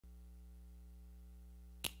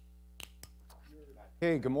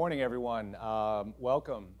Hey, good morning, everyone.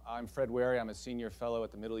 Welcome. I'm Fred Wary. I'm a senior fellow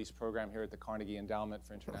at the Middle East program here at the Carnegie Endowment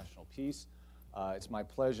for International Peace. It's my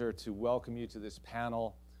pleasure to welcome you to this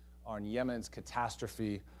panel on Yemen's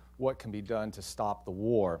catastrophe, what can be done to stop the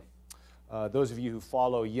war. Those of you who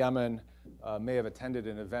follow Yemen may have attended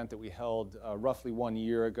an event that we held roughly 1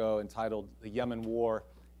 year ago entitled "The Yemen War,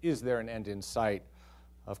 Is There an End in Sight?"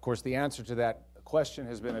 Of course, the answer to that question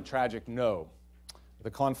has been a tragic no. The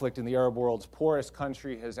conflict in the Arab world's poorest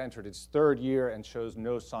country has entered its third year and shows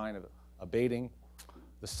no sign of abating.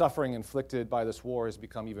 The suffering inflicted by this war has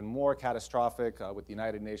become even more catastrophic, with the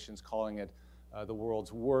United Nations calling it the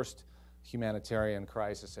world's worst humanitarian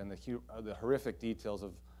crisis, and the horrific details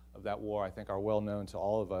of that war, I think, are well known to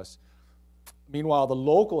all of us. Meanwhile, the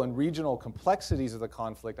local and regional complexities of the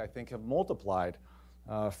conflict, I think, have multiplied,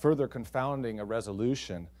 further confounding a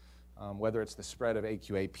resolution, whether it's the spread of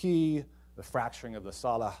AQAP, the fracturing of the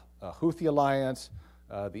Saleh-Houthi alliance,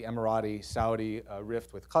 the Emirati-Saudi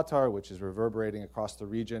rift with Qatar, which is reverberating across the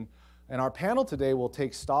region. And our panel today will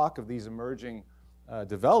take stock of these emerging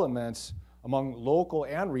developments among local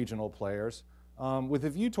and regional players, with a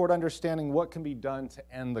view toward understanding what can be done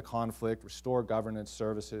to end the conflict, restore governance,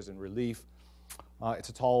 services, and relief. It's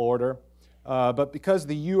a tall order. But because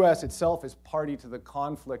the U.S. itself is party to the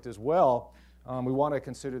conflict as well, we want to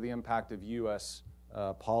consider the impact of U.S.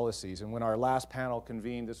 Policies. And when our last panel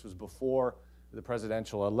convened, this was before the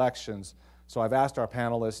presidential elections. So I've asked our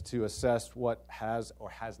panelists to assess what has or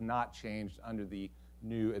has not changed under the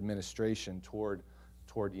new administration toward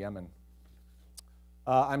Yemen.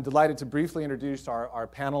 I'm delighted to briefly introduce our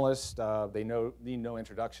panelists. They need no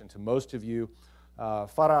introduction to most of you.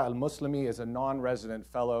 Farah Al-Muslimi is a non-resident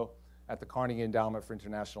fellow at the Carnegie Endowment for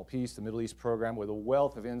International Peace, the Middle East program, with a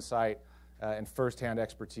wealth of insight and firsthand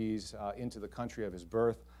expertise into the country of his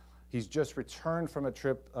birth. He's just returned from a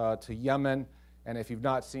trip to Yemen, and if you've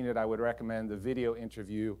not seen it, I would recommend the video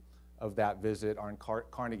interview of that visit on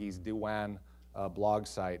Carnegie's Diwan blog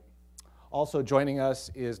site. Also joining us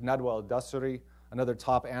is Nadwa Al-Dawsari, another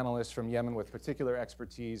top analyst from Yemen with particular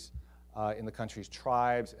expertise in the country's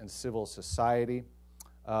tribes and civil society.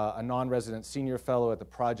 A non-resident senior fellow at the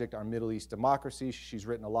project Our Middle East Democracy. She's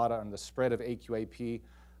written a lot on the spread of AQAP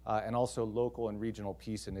and also local and regional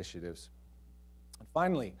peace initiatives. And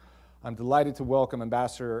finally, I'm delighted to welcome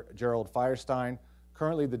Ambassador Gerald Feierstein,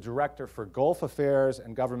 currently the Director for Gulf Affairs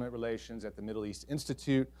and Government Relations at the Middle East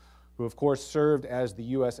Institute, who of course served as the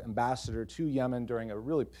U.S. Ambassador to Yemen during a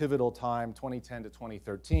really pivotal time, 2010 to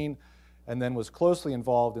 2013, and then was closely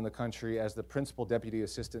involved in the country as the Principal Deputy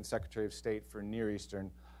Assistant Secretary of State for Near Eastern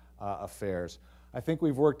Affairs. I think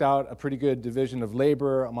we've worked out a pretty good division of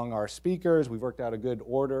labor among our speakers. We've worked out a good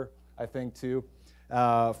order, I think, too.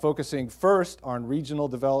 Focusing first on regional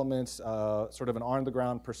developments, sort of an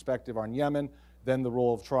on-the-ground perspective on Yemen, then the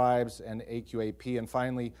role of tribes and AQAP, and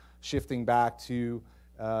finally shifting back to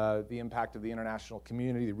the impact of the international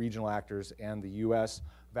community, the regional actors, and the U.S.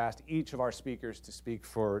 I've asked each of our speakers to speak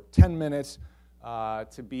for 10 minutes,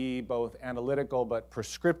 to be both analytical but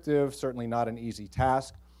prescriptive, certainly not an easy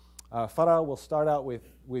task. Farah, we'll start out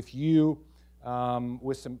with you,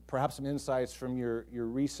 with perhaps some insights from your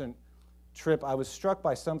recent trip. I was struck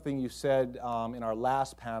by something you said in our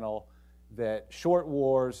last panel, that short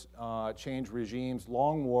wars change regimes,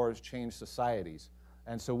 long wars change societies.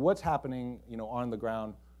 And so what's happening, on the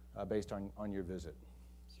ground based on your visit?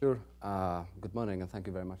 Sure. Good morning, and thank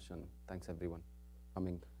you very much, and thanks everyone for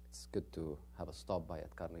coming. It's good to have a stop by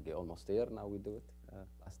at Carnegie. Almost a year now we do it.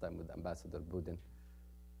 Last time with Ambassador Boudin.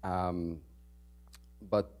 Yeah,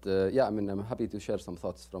 I'm happy to share some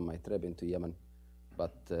thoughts from my trip into Yemen,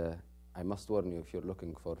 but I must warn you, if you're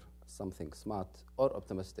looking for something smart or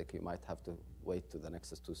optimistic, you might have to wait to the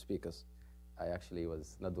next two speakers. I actually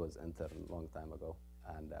was Nadwa's intern a long time ago,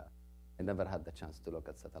 and I never had the chance to look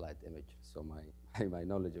at satellite image, so my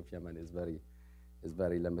knowledge of Yemen is very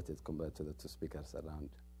limited compared to the two speakers around.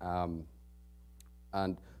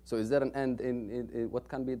 And so is there an end in what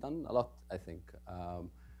can be done? A lot, I think.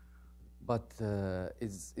 But am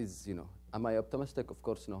I optimistic? Of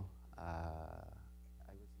course, no.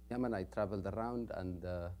 I was in Yemen, I traveled around, and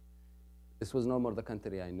this was no more the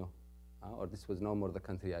country I know, or this was no more the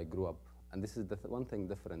country I grew up. And this is the one thing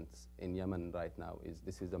different in Yemen right now, is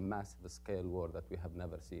this is a massive scale war that we have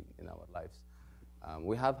never seen in our lives.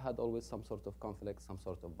 We have had always some sort of conflict, some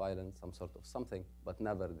sort of violence, some sort of something, but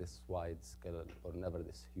never this wide scale or never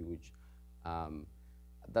this huge.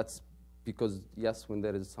 That's because, yes, when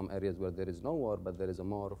there is some areas where there is no war, but there is a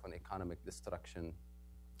more of an economic destruction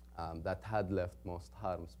that had left most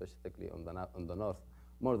harm, specifically on the north,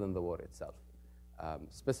 more than the war itself.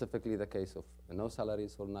 Specifically the case of no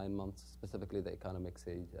salaries for 9 months, specifically the economic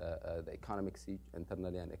siege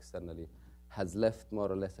internally and externally has left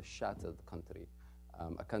more or less a shattered country.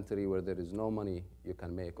 A country where there is no money you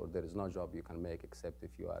can make or there is no job you can make except if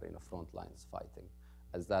you are in the front lines fighting,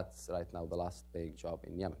 as that's right now the last big job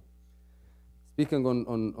in Yemen. Speaking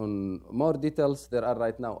on more details, there are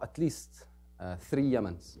right now at least 3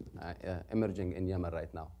 Yemens emerging in Yemen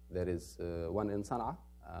right now. There is one in Sana'a,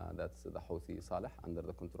 that's the Houthi Saleh, under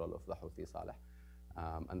the control of the Houthi Saleh.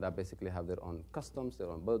 And that basically have their own customs, their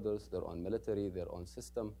own borders, their own military, their own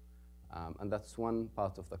system. And that's one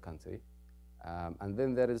part of the country. And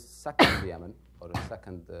then there is second Yemen, or a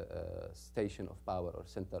second station of power or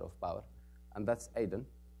center of power, and that's Aden.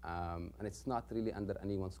 And it's not really under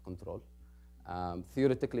anyone's control.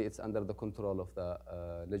 Theoretically, it's under the control of the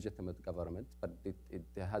legitimate government, but it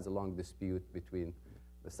has a long dispute between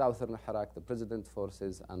the southern Iraq, the president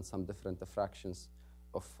forces, and some different fractions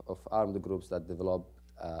of armed groups that developed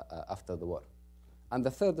after the war. And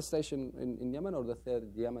the third station in Yemen, or the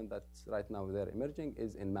third Yemen that's right now there emerging,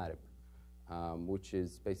 is in Marib. Which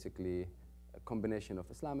is basically a combination of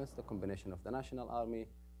Islamists, a combination of the National Army,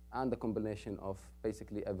 and a combination of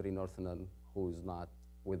basically every northerner who is not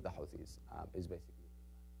with the Houthis, is basically.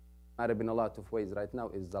 Marib in a lot of ways right now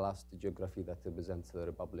is the last geography that represents the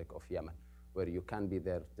Republic of Yemen, where you can be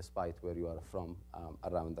there despite where you are from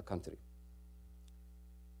around the country.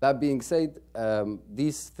 That being said,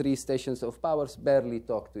 these 3 stations of powers barely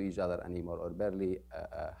talk to each other anymore, or barely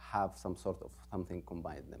have some sort of something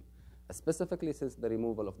combined them. Specifically since the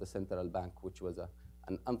removal of the central bank, which was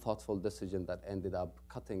an unthoughtful decision that ended up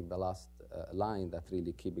cutting the last line that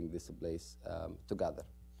really keeping this place together.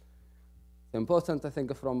 Important, I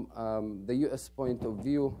think, from the US point of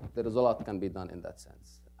view, there is a lot can be done in that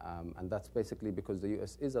sense. And that's basically because the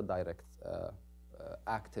US is a direct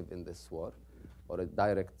active in this war, or a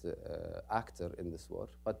direct actor in this war.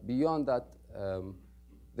 But beyond that,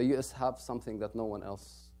 the US have something that no one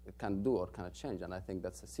else can do or can change, and I think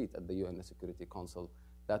that's a seat at the UN Security Council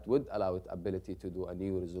that would allow it ability to do a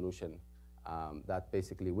new resolution that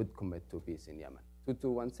basically would commit to peace in Yemen.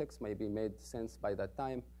 2216 maybe made sense by that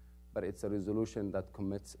time, but it's a resolution that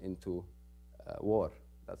commits into war.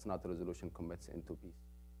 That's not a resolution commits into peace.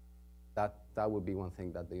 That would be one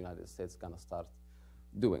thing that the United States gonna start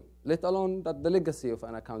doing, let alone that the legacy of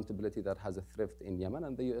an accountability that has thrived in Yemen,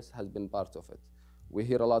 and the US has been part of it. We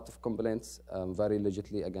hear a lot of complaints, very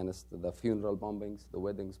legitimately, against the funeral bombings, the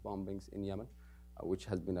weddings bombings in Yemen, which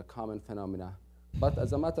has been a common phenomena. But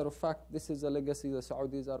as a matter of fact, this is a legacy the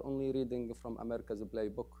Saudis are only reading from America's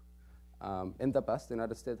playbook. In the past, the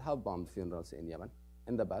United States have bombed funerals in Yemen.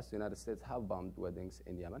 In the past, the United States have bombed weddings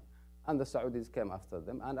in Yemen, and the Saudis came after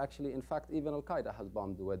them. And actually, in fact, even Al-Qaeda has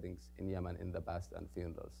bombed weddings in Yemen in the past and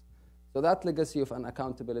funerals. So that legacy of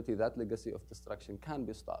accountability, that legacy of destruction can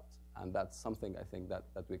be stopped. And that's something I think that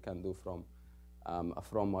we can do from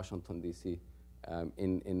Washington, D.C.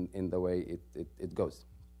 In the way it goes.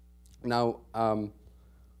 Now,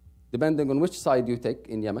 depending on which side you take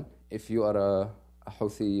in Yemen, if you are a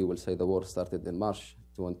Houthi, you will say the war started in March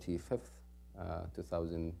 25th,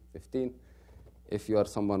 2015. If you are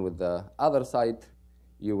someone with the other side,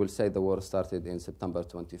 you will say the war started in September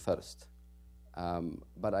 21st.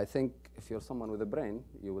 But I think if you're someone with a brain,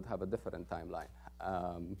 you would have a different timeline.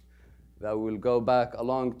 That will go back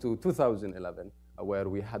along to 2011, where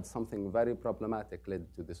we had something very problematic led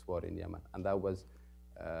to this war in Yemen, and that was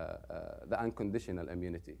the unconditional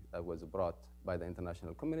immunity that was brought by the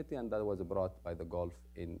international community, and that was brought by the Gulf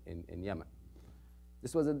in Yemen.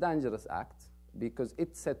 This was a dangerous act because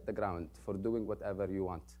it set the ground for doing whatever you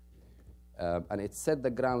want. And it set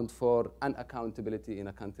the ground for unaccountability in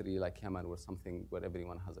a country like Yemen, where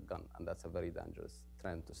everyone has a gun, and that's a very dangerous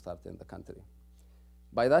trend to start in the country.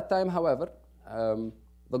 By that time, however,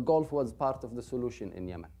 the Gulf was part of the solution in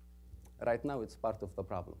Yemen. Right now, it's part of the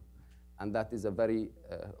problem. And that is a very,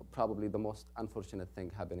 probably the most unfortunate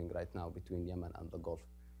thing happening right now between Yemen and the Gulf.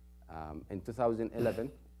 In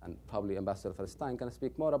 2011, and probably Ambassador Feresten can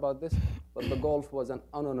speak more about this, but the Gulf was an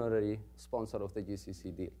honorary sponsor of the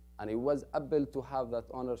GCC deal. And it was able to have that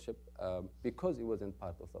ownership because it wasn't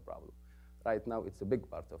part of the problem. Right now, it's a big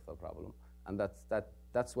part of the problem. And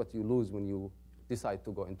that's what you lose when you decide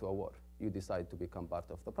to go into a war. You decide to become part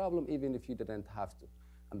of the problem, even if you didn't have to.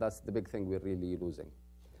 And that's the big thing we're really losing.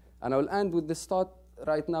 And I will end with this thought.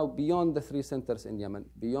 Right now, beyond the 3 centers in Yemen,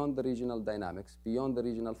 beyond the regional dynamics, beyond the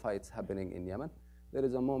regional fights happening in Yemen, there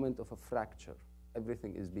is a moment of a fracture.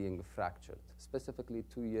 Everything is being fractured, specifically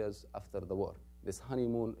 2 years after the war. This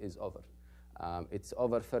honeymoon is over. It's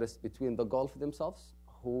over first between the Gulf themselves,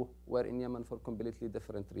 who were in Yemen for completely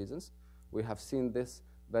different reasons, We have seen this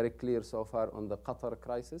very clear so far on the Qatar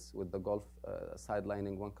crisis with the Gulf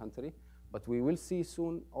sidelining one country. But we will see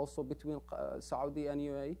soon also between Saudi and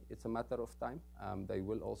UAE. It's a matter of time. They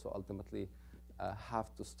will also ultimately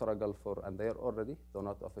have to struggle for, and they are already, though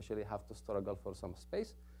not officially, have to struggle for some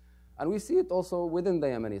space. And we see it also within the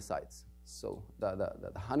Yemeni sides. So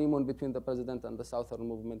the honeymoon between the president and the Southern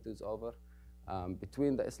movement is over.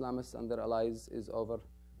 Between the Islamists and their allies is over.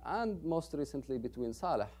 And most recently between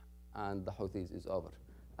Saleh and the Houthis is over.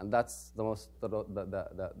 And that's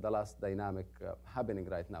the last dynamic happening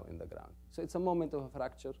right now in the ground. So it's a moment of a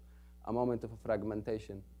fracture, a moment of a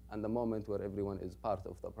fragmentation, and a moment where everyone is part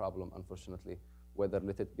of the problem, unfortunately, whether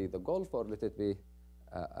let it be the Gulf or let it be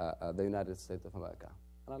the United States of America.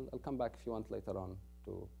 And I'll come back if you want later on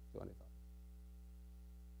to any thoughts.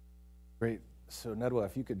 Great. So Nedwa,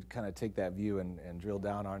 if you could kind of take that view and drill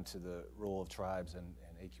down onto the role of tribes and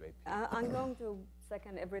AQAP. I'm going to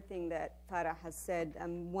second everything that Farah has said.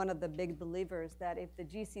 I'm one of the big believers that if the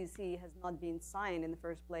GCC has not been signed in the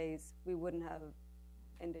first place, we wouldn't have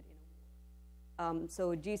ended in a war.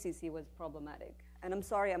 So GCC was problematic. And I'm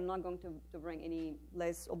sorry, I'm not going to bring any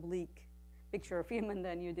less oblique picture of Yemen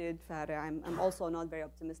than you did, Farah. I'm also not very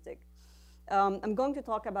optimistic. I'm going to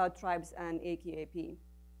talk about tribes and AQAP.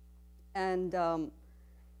 And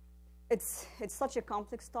it's such a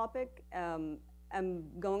complex topic. I'm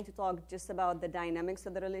going to talk just about the dynamics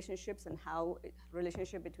of the relationships and how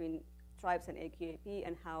relationship between tribes and AQAP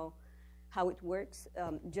and how it works,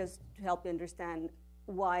 just to help you understand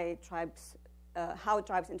why tribes, how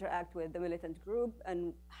tribes interact with the militant group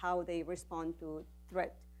and how they respond to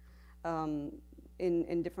threat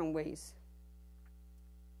in different ways.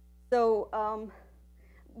 So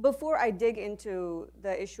before I dig into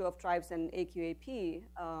the issue of tribes and AQAP,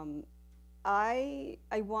 I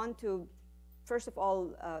want to first of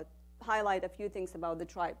all highlight a few things about the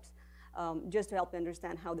tribes, just to help you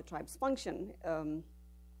understand how the tribes function.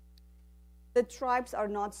 The tribes are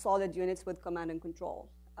not solid units with command and control.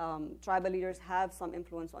 Tribal leaders have some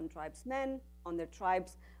influence on tribesmen, on their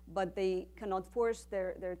tribes, but they cannot force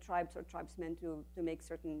their tribes or tribesmen to make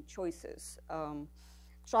certain choices.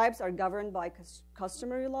 Tribes are governed by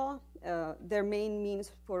customary law. Their main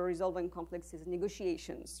means for resolving conflicts is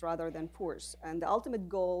negotiations rather than force. And the ultimate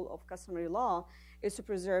goal of customary law is to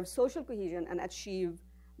preserve social cohesion and achieve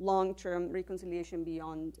long-term reconciliation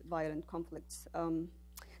beyond violent conflicts.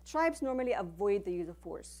 Tribes normally avoid the use of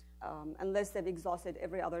force unless they've exhausted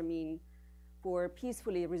every other mean for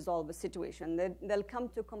peacefully resolve a situation. They'll come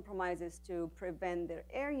to compromises to prevent their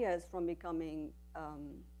areas from becoming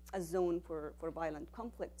a zone for violent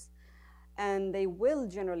conflicts. And they will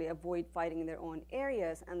generally avoid fighting in their own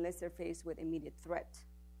areas unless they're faced with immediate threat.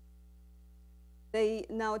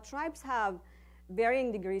 Now, tribes have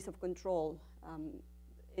varying degrees of control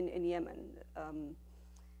in Yemen,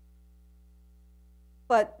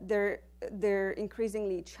 but they're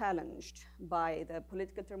increasingly challenged by the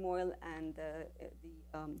political turmoil and the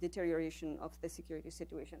deterioration of the security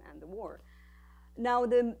situation and the war. Now,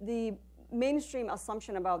 the mainstream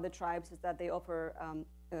assumption about the tribes is that they offer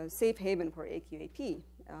a safe haven for AQAP,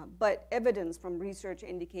 but evidence from research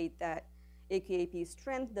indicate that AQAP's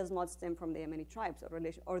strength does not stem from the Yemeni tribes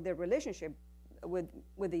or their relationship with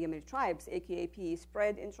the Yemeni tribes. AQAP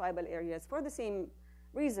spread in tribal areas for the same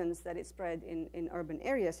reasons that it spread in urban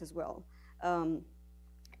areas as well.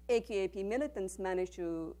 AQAP militants managed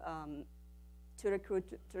to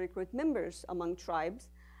recruit members among tribes,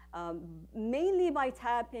 mainly by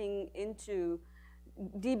tapping into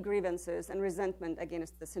deep grievances and resentment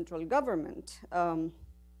against the central government.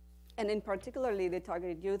 And in particularly, they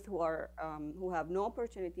targeted youth who have no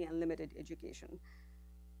opportunity and limited education.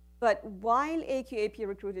 But while AQAP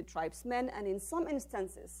recruited tribesmen and in some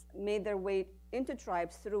instances made their way into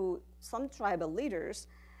tribes through some tribal leaders,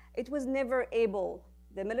 it was never able,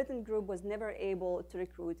 the militant group was never able to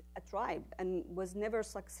recruit a tribe and was never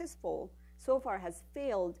successful, so far has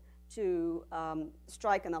failed to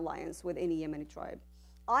strike an alliance with any Yemeni tribe.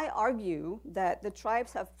 I argue that the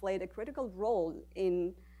tribes have played a critical role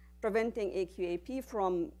in preventing AQAP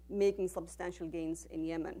from making substantial gains in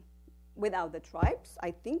Yemen. Without the tribes,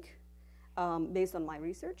 I think, based on my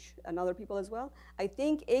research and other people as well, I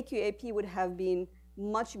think AQAP would have been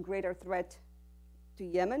much greater threat to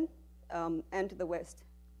Yemen and to the West.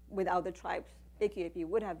 Without the tribes, AQAP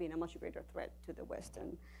would have been a much greater threat to the West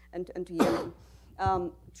and to Yemen.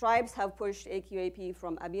 Tribes have pushed AQAP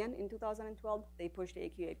from Abiyan in 2012. They pushed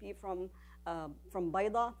AQAP from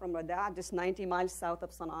Bayda, from Rada, just 90 miles south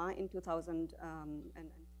of Sana'a in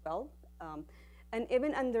 2012. And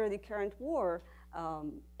even under the current war,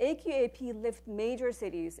 AQAP left major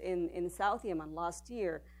cities in South Yemen last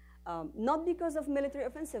year not because of military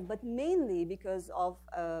offensive, but mainly because of,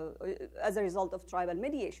 as a result of tribal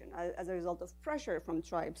mediation, as a result of pressure from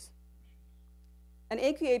tribes. And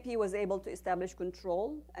AQAP was able to establish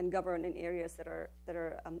control and govern in areas that are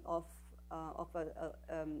of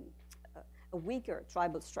a weaker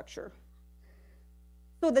tribal structure.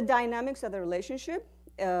 So the dynamics of the relationship,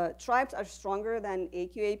 tribes are stronger than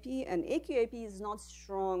AQAP, and AQAP is not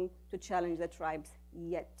strong to challenge the tribes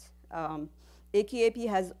yet. AQAP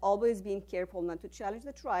has always been careful not to challenge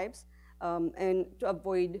the tribes and to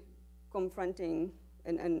avoid confronting,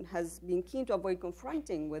 and has been keen to avoid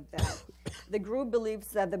confronting with them. The group believes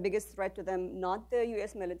that the biggest threat to them, not the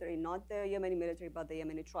US military, not the Yemeni military, but the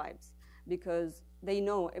Yemeni tribes, because they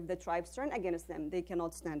know if the tribes turn against them, they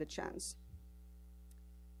cannot stand a chance.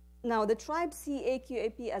 Now, the tribes see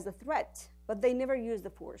AQAP as a threat, but they never use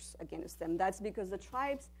the force against them. That's because the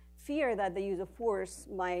tribes fear that the use of force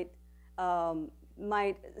might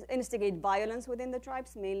instigate violence within the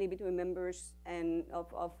tribes, mainly between members and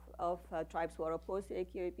of tribes who are opposed to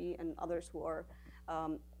AQAP and others who are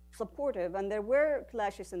supportive. And there were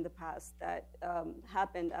clashes in the past that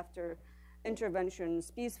happened after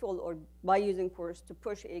interventions, peaceful or by using force, to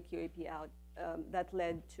push AQAP out, that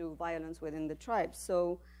led to violence within the tribes.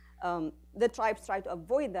 So the tribes try to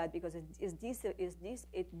avoid that because it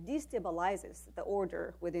destabilizes the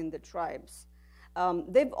order within the tribes.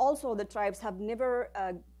 The tribes have never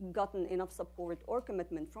gotten enough support or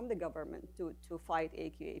commitment from the government to fight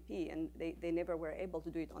AQAP, and they never were able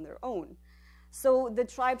to do it on their own. So the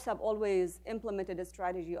tribes have always implemented a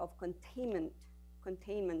strategy of containment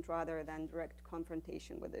rather than direct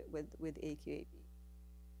confrontation with AQAP.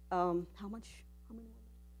 How many more?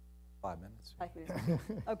 5 minutes. 5 minutes.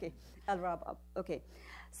 Okay, I'll wrap up. Okay,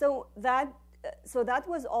 so that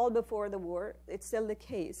was all before the war. It's still the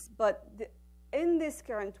case, but in this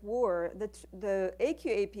current war, the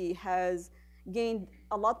AQAP has gained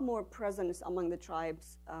a lot more presence among the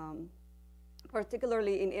tribes,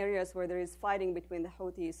 particularly in areas where there is fighting between the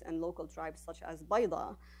Houthis and local tribes such as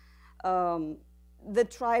Bayda. The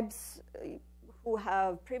tribes who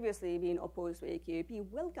have previously been opposed to AQAP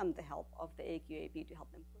welcome the help of the AQAP to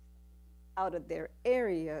help them push out of their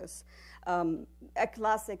areas. A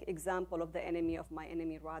classic example of the enemy of my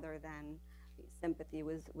enemy rather than sympathy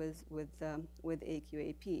with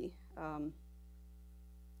AQAP.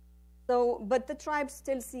 But the tribes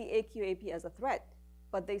still see AQAP as a threat,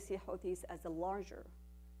 but they see Houthis as a larger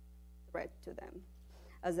threat to them,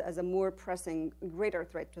 as a more pressing, greater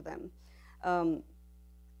threat to them.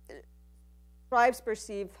 Tribes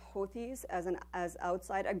perceive Houthis as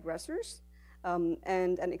outside aggressors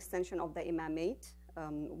and an extension of the imamate,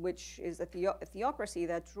 which is a theocracy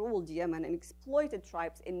that ruled Yemen and exploited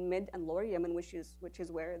tribes in mid and lower Yemen, which is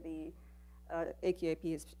where the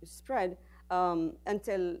AQAP is spread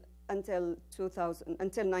until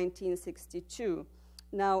 1962.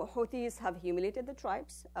 Now, Houthis have humiliated the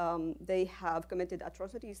tribes. They have committed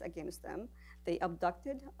atrocities against them. They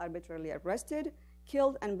abducted, arbitrarily arrested,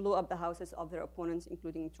 killed, and blew up the houses of their opponents,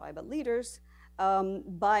 including tribal leaders.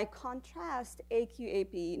 By contrast,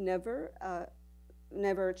 AQAP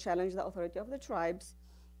never challenged the authority of the tribes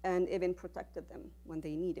and even protected them when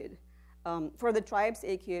they needed. For the tribes,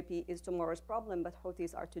 AQAP is tomorrow's problem, but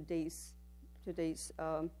Houthis are today's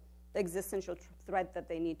existential threat that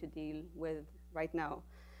they need to deal with right now.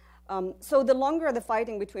 So the longer the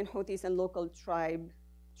fighting between Houthis and local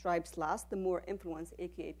tribes lasts, the more influence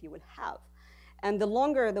AQAP will have. And the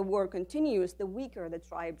longer the war continues, the weaker the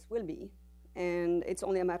tribes will be. And it's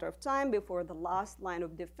only a matter of time before the last line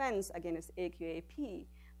of defense against AQAP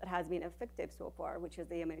that has been effective so far, which is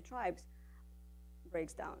the Yemeni tribes,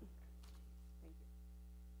 breaks down. Thank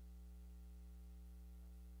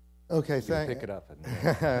you. Okay, thank you. Pick it up. And,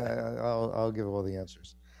 I'll give all the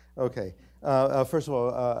answers. Okay. First of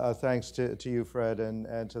all, thanks to you, Fred,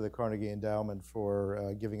 and to the Carnegie Endowment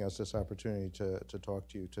for giving us this opportunity to talk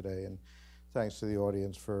to you today. And thanks to the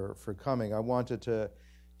audience for coming. I wanted to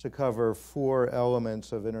cover 4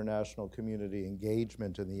 elements of international community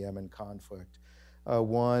engagement in the Yemen conflict.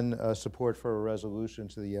 One, support for a resolution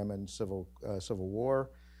to the Yemen civil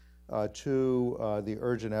war. 2, the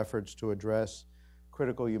urgent efforts to address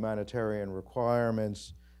critical humanitarian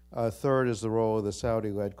requirements. 3rd is the role of the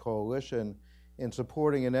Saudi-led coalition in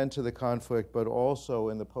supporting an end to the conflict, but also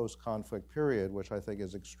in the post-conflict period, which I think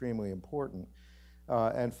is extremely important.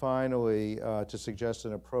 And finally, to suggest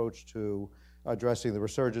an approach to addressing the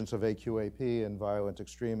resurgence of AQAP and violent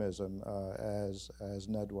extremism, as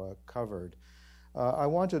Nedwa covered. I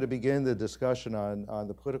wanted to begin the discussion on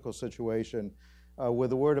the political situation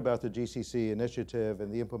with a word about the GCC initiative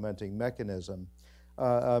and the implementing mechanism.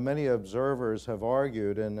 many observers have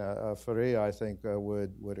argued, and Faria, I think,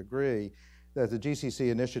 would agree, that the GCC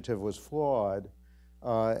initiative was flawed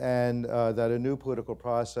and that a new political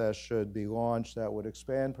process should be launched that would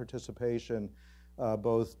expand participation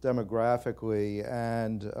both demographically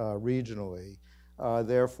and regionally,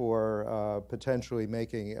 therefore potentially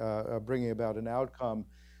bringing about an outcome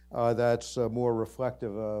that's more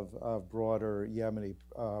reflective of broader Yemeni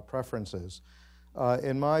preferences.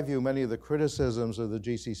 In my view, many of the criticisms of the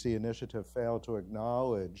GCC initiative fail to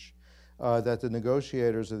acknowledge that the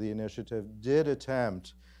negotiators of the initiative did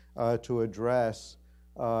attempt to address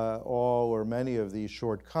all or many of these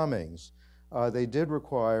shortcomings. They did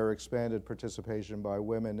require expanded participation by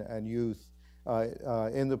women and youth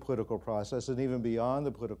in the political process, and even beyond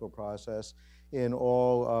the political process, in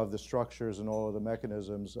all of the structures and all of the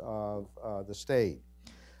mechanisms of the state.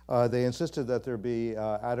 They insisted that there be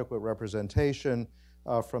adequate representation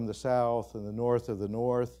from the South and the North of the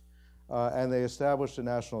North, and they established a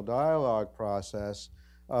national dialogue process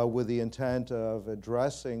with the intent of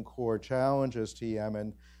addressing core challenges to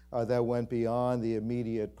Yemen that went beyond the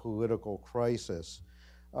immediate political crisis.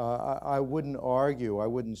 I wouldn't argue, I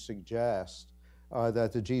wouldn't suggest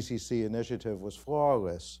that the GCC initiative was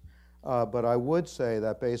flawless, but I would say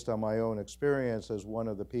that based on my own experience as one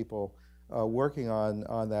of the people working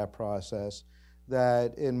on that process,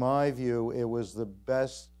 that in my view, it was the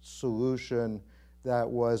best solution that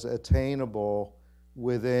was attainable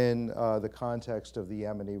within the context of the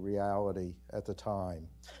Yemeni reality at the time.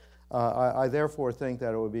 I therefore think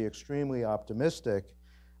that it would be extremely optimistic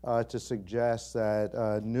to suggest that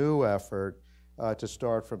a new effort to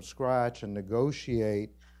start from scratch and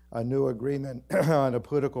negotiate a new agreement on a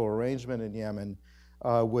political arrangement in Yemen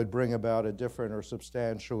would bring about a different or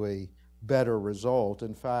substantially better result.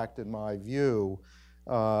 In fact, in my view,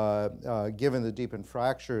 given the deepened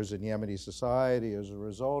fractures in Yemeni society as a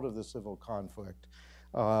result of the civil conflict,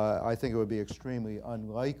 I think it would be extremely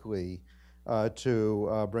unlikely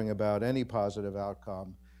to bring about any positive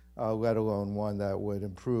outcome, let alone one that would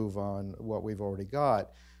improve on what we've already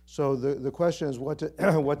got. So the question is, what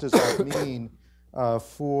does that mean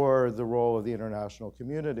for the role of the international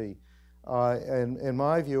community? And in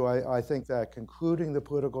my view, I think that concluding the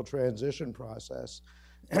political transition process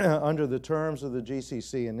under the terms of the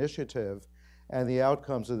GCC initiative and the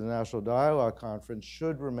outcomes of the National Dialogue Conference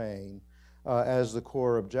should remain as the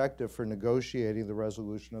core objective for negotiating the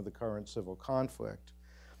resolution of the current civil conflict.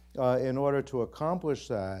 In order to accomplish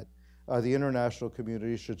that, the international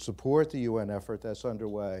community should support the UN effort that's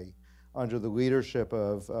underway under the leadership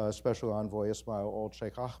of Special Envoy Ismail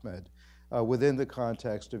al-Sheikh Ahmed within the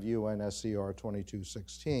context of UNSCR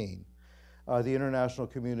 2216. The international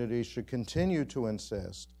community should continue to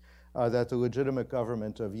insist that the legitimate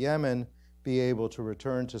government of Yemen be able to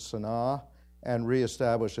return to Sana'a and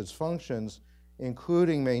reestablish its functions,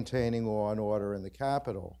 including maintaining law and order in the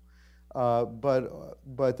capital.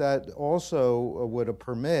 But that also would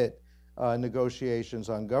permit negotiations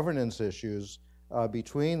on governance issues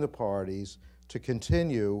between the parties to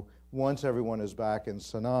continue once everyone is back in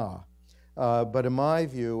Sana'a. But in my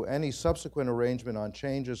view, any subsequent arrangement on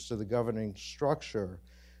changes to the governing structure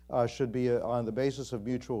should be on the basis of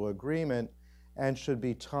mutual agreement and should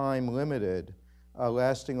be time limited,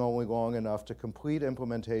 lasting only long enough to complete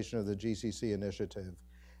implementation of the GCC initiative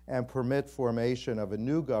and permit formation of a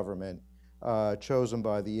new government chosen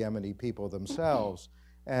by the Yemeni people themselves.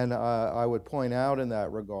 And I would point out in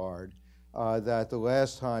that regard that the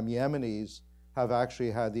last time Yemenis have actually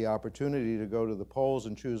had the opportunity to go to the polls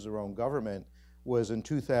and choose their own government was in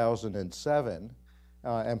 2007.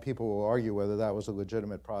 And people will argue whether that was a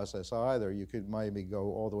legitimate process either. You could maybe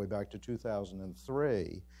go all the way back to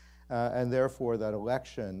 2003. And therefore that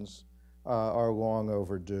elections are long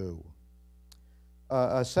overdue.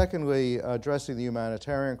 Secondly, addressing the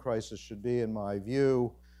humanitarian crisis should be, in my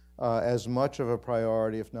view, as much of a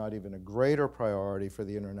priority, if not even a greater priority for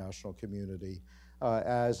the international community,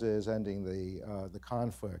 as is ending the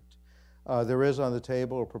conflict. There is on the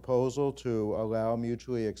table a proposal to allow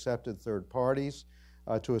mutually accepted third parties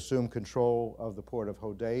to assume control of the port of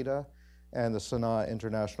Hodeidah and the Sana'a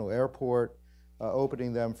International Airport,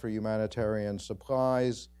 opening them for humanitarian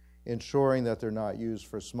supplies, ensuring that they're not used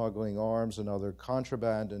for smuggling arms and other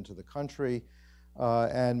contraband into the country,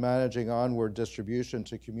 and managing onward distribution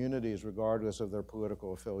to communities regardless of their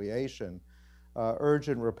political affiliation.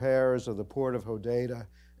 Urgent repairs of the port of Hodeidah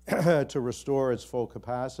to restore its full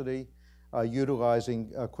capacity,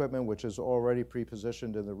 utilizing equipment which is already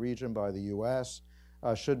pre-positioned in the region by the U.S.,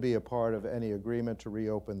 should be a part of any agreement to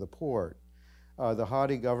reopen the port. The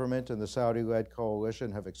Hadi government and the Saudi-led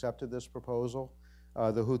coalition have accepted this proposal.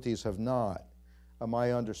 The Houthis have not.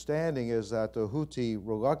 My understanding is that the Houthi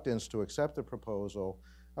reluctance to accept the proposal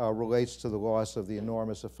relates to the loss of the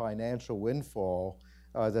enormous financial windfall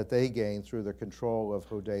that they gain through the control of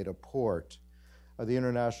Hodeidah port. The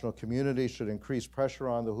international community should increase pressure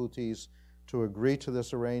on the Houthis to agree to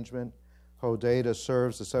this arrangement. Hodeidah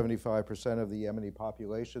serves the 75% of the Yemeni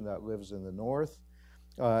population that lives in the north.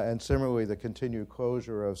 And similarly, the continued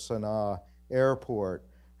closure of Sana'a airport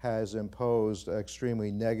has imposed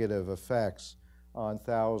extremely negative effects on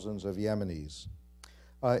thousands of Yemenis.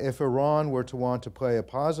 If Iran were to want to play a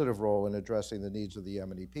positive role in addressing the needs of the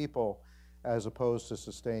Yemeni people, as opposed to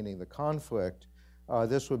sustaining the conflict,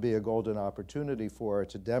 this would be a golden opportunity for it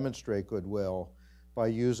to demonstrate goodwill by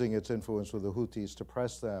using its influence with the Houthis to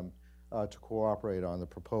press them to cooperate on the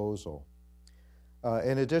proposal.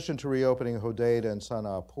 In addition to reopening Hodeidah and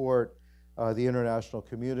Sana'a port, the international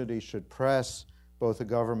community should press both the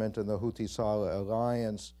government and the Houthi-Saleh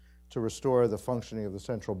alliance to restore the functioning of the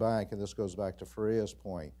central bank, and this goes back to Faria's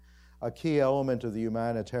point. A key element of the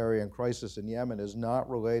humanitarian crisis in Yemen is not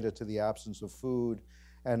related to the absence of food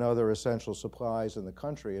and other essential supplies in the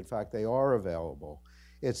country. In fact, they are available.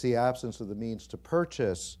 It's the absence of the means to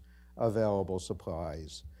purchase available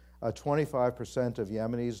supplies. 25% of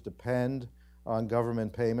Yemenis depend on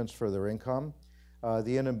government payments for their income.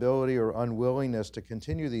 The inability or unwillingness to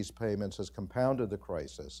continue these payments has compounded the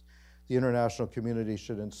crisis. The international community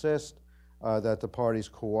should insist that the parties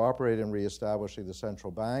cooperate in reestablishing the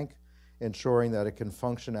central bank, ensuring that it can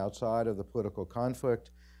function outside of the political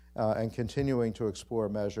conflict, and continuing to explore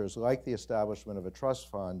measures like the establishment of a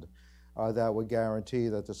trust fund that would guarantee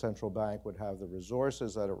that the central bank would have the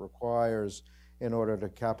resources that it requires in order to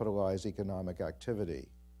capitalize economic activity.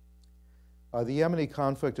 The Yemeni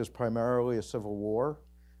conflict is primarily a civil war,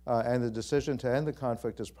 and the decision to end the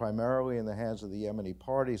conflict is primarily in the hands of the Yemeni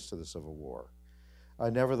parties to the civil war.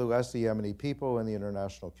 Nevertheless, the Yemeni people and the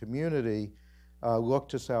international community look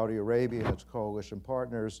to Saudi Arabia and its coalition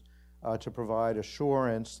partners to provide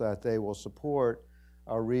assurance that they will support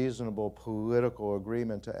a reasonable political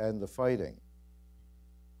agreement to end the fighting.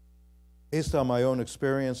 Based on my own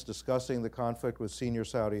experience discussing the conflict with senior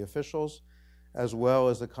Saudi officials, as well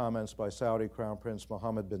as the comments by Saudi Crown Prince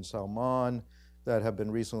Mohammed bin Salman that have been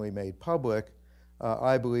recently made public,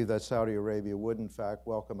 I believe that Saudi Arabia would in fact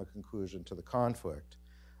welcome a conclusion to the conflict.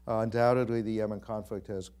 Undoubtedly, the Yemen conflict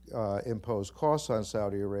has imposed costs on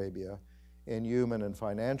Saudi Arabia in human and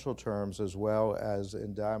financial terms, as well as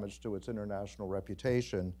in damage to its international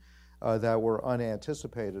reputation that were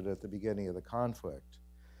unanticipated at the beginning of the conflict.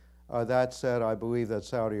 That said, I believe that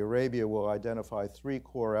Saudi Arabia will identify three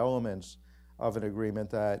core elements of an agreement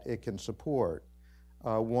that it can support.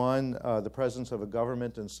 One, the presence of a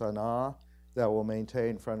government in Sana'a that will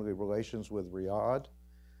maintain friendly relations with Riyadh.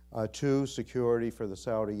 Two, security for the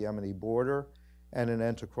Saudi-Yemeni border and an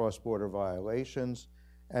end to cross-border violations.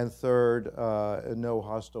 And third, no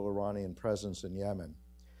hostile Iranian presence in Yemen.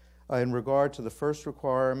 In regard to the first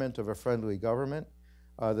requirement of a friendly government,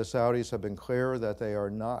 the Saudis have been clear that they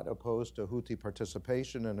are not opposed to Houthi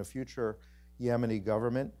participation in a future Yemeni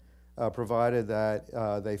government, provided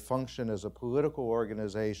that they function as a political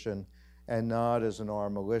organization and not as an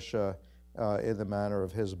armed militia in the manner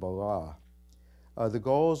of Hezbollah. The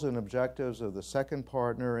goals and objectives of the second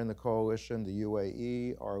partner in the coalition, the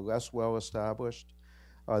UAE, are less well established.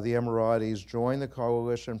 The Emiratis joined the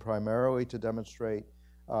coalition primarily to demonstrate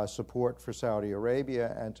support for Saudi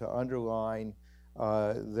Arabia and to underline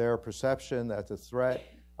their perception that the threat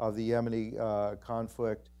of the Yemeni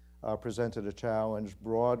conflict presented a challenge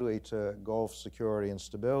broadly to Gulf security and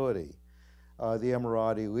stability. The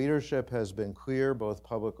Emirati leadership has been clear, both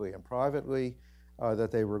publicly and privately,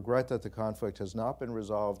 that they regret that the conflict has not been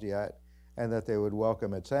resolved yet and that they would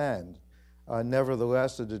welcome its end.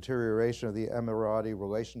 Nevertheless, the deterioration of the Emirati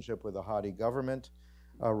relationship with the Hadi government,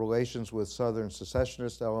 relations with southern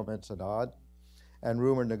secessionist elements in Ad, and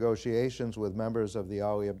rumored negotiations with members of the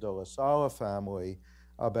Ali Abdullah Saleh family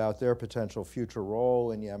about their potential future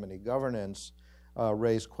role in Yemeni governance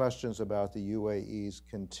raised questions about the UAE's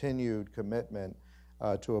continued commitment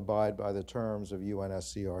to abide by the terms of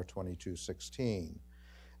UNSCR 2216.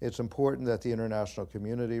 It's important that the international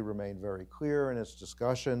community remain very clear in its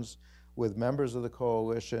discussions with members of the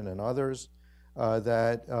coalition and others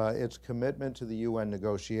that its commitment to the UN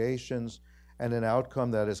negotiations and an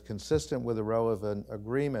outcome that is consistent with the relevant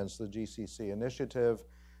agreements, the GCC initiative,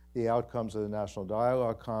 the outcomes of the National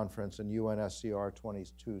Dialogue Conference, and UNSCR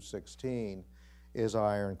 2216 is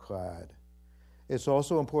ironclad. It's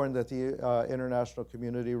also important that the international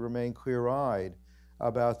community remain clear-eyed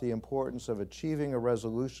about the importance of achieving a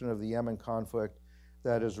resolution of the Yemen conflict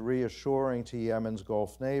that is reassuring to Yemen's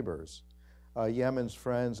Gulf neighbors. Yemen's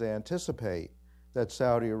friends anticipate that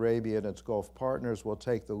Saudi Arabia and its Gulf partners will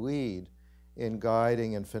take the lead in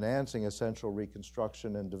guiding and financing essential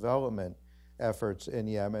reconstruction and development efforts in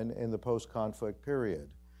Yemen in the post-conflict period.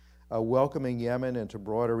 Welcoming Yemen into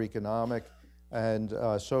broader economic and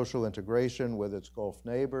social integration with its Gulf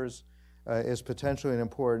neighbors is potentially an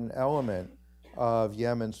important element of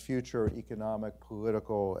Yemen's future economic,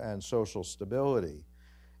 political, and social stability.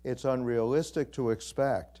 It's unrealistic to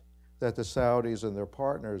expect that the Saudis and their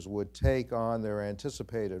partners would take on their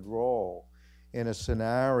anticipated role in a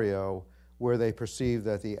scenario where they perceive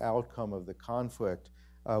that the outcome of the conflict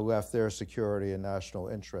left their security and national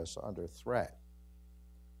interests under threat.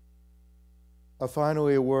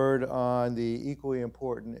 Finally, a word on the equally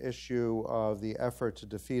important issue of the effort to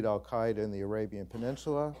defeat al-Qaeda in the Arabian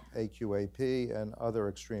Peninsula, AQAP, and other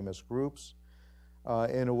extremist groups.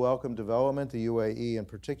 In a welcome development, the UAE in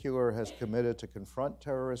particular has committed to confront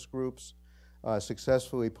terrorist groups,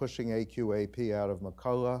 successfully pushing AQAP out of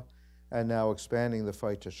Makalla and now expanding the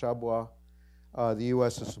fight to Shabwa. The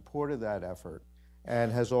U.S. has supported that effort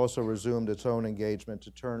and has also resumed its own engagement to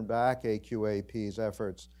turn back AQAP's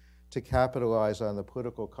efforts to capitalize on the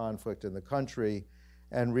political conflict in the country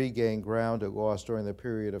and regain ground it lost during the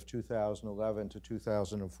period of 2011 to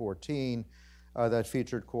 2014 that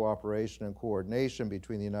featured cooperation and coordination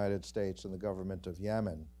between the United States and the government of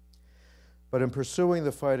Yemen. But in pursuing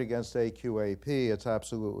the fight against AQAP, it's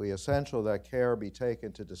absolutely essential that care be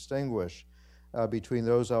taken to distinguish between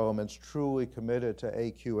those elements truly committed to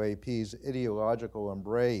AQAP's ideological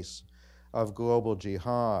embrace of global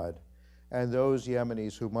jihad and those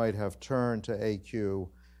Yemenis who might have turned to AQ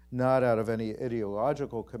not out of any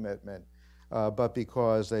ideological commitment, but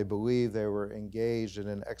because they believed they were engaged in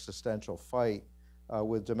an existential fight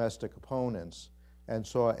with domestic opponents and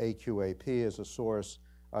saw AQAP as a source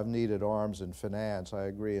of needed arms and finance. I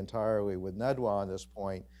agree entirely with Nedwa on this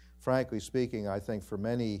point. Frankly speaking, I think for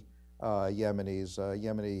many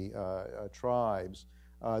Yemeni tribes,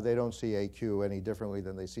 they don't see AQ any differently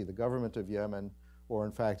than they see the government of Yemen, or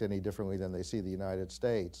in fact any differently than they see the United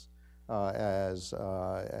States as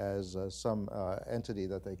some entity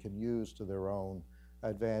that they can use to their own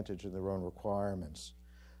advantage and their own requirements.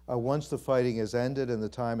 Once the fighting is ended and the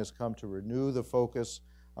time has come to renew the focus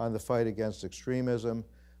on the fight against extremism,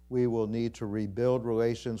 we will need to rebuild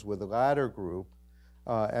relations with the latter group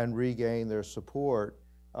and regain their support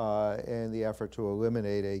in the effort to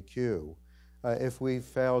eliminate AQ. If we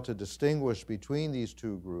fail to distinguish between these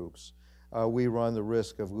two groups, we run the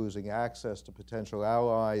risk of losing access to potential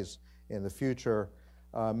allies in the future,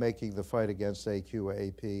 making the fight against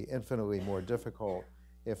AQAP infinitely more difficult,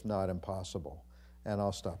 if not impossible. And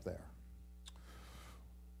I'll stop there.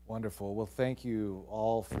 Wonderful. Well, thank you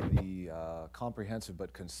all for the comprehensive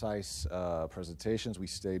but concise presentations. We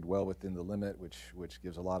stayed well within the limit, which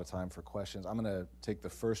gives a lot of time for questions. I'm going to take the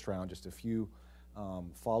first round, just a few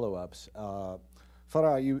follow-ups.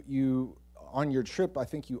 Farah, you on your trip, I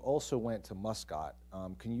think you also went to Muscat.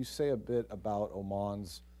 Can you say a bit about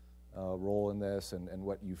Oman's role in this and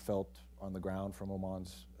what you felt on the ground from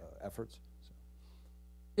Oman's efforts?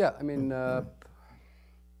 Yeah, I mean,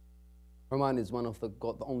 Oman is one of the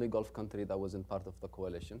only Gulf country that wasn't part of the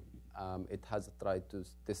coalition. It has tried to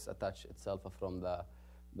disattach itself from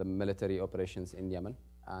the military operations in Yemen,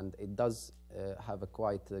 and it does have a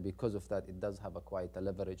quite, because of that, it does have quite a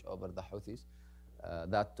leverage over the Houthis.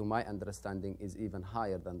 That, to my understanding, is even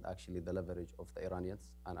higher than actually the leverage of the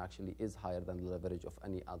Iranians, and actually is higher than the leverage of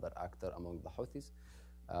any other actor among the Houthis,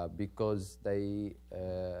 because they,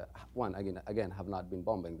 one, again, have not been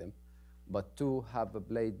bombing them, but two, have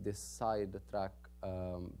played this side track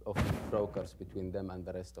of brokers between them and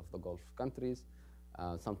the rest of the Gulf countries,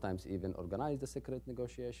 sometimes even organize the secret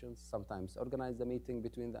negotiations, sometimes organize the meeting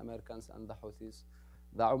between the Americans and the Houthis.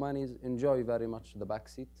 The Omanis enjoy very much the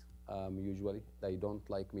backseat. Usually, they don't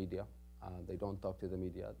like media. They don't talk to the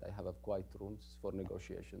media. They have quiet rooms for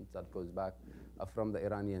negotiations that goes back from the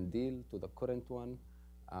Iranian deal to the current one.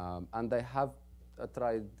 And they have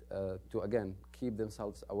tried to, again, keep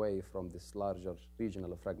themselves away from this larger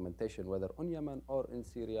regional fragmentation, whether on Yemen or in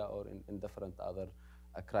Syria or in different other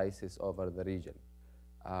crises over the region.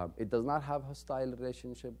 It does not have a hostile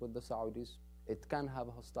relationship with the Saudis. It can have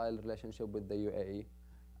a hostile relationship with the UAE.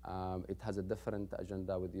 It has a different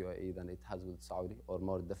agenda with UAE than it has with Saudi, or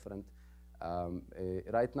more different.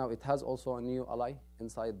 Right now, it has also a new ally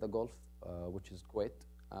inside the Gulf, which is Kuwait.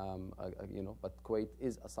 But Kuwait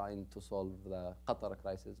is assigned to solve the Qatar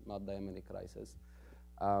crisis, not the Yemeni crisis.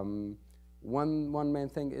 One main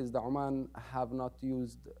thing is the Oman have not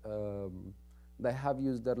used, they have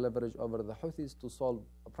used their leverage over the Houthis to solve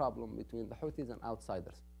a problem between the Houthis and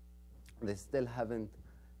outsiders. they still haven't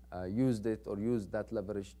used it or used that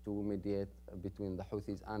leverage to mediate between the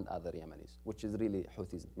Houthis and other Yemenis, which is really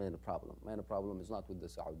Houthis' main problem. Main problem is not with the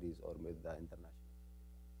Saudis or with the international.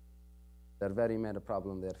 Their very main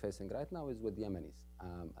problem they're facing right now is with Yemenis,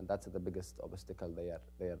 and that's the biggest obstacle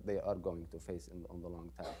they are going to face on the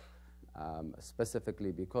long term.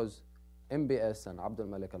 Specifically because MBS and Abdul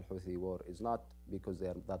Malik al-Houthi war is not because they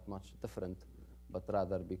are that much different, but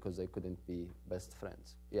rather because they couldn't be best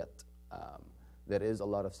friends yet. There is a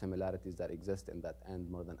lot of similarities that exist in that end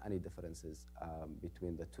more than any differences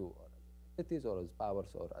between the two, or as cities, or as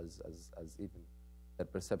powers, or as even their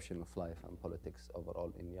perception of life and politics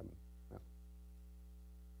overall in Yemen. Yeah.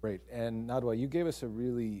 Great. And Nadwa, you gave us a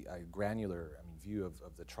really granular view of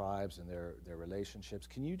the tribes and their relationships.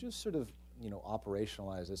 Can you just sort of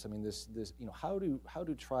operationalize this? I mean, how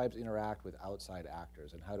do tribes interact with outside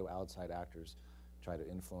actors, and how do outside actors try to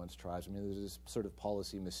influence tribes? I mean, there's this sort of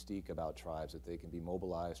policy mystique about tribes that they can be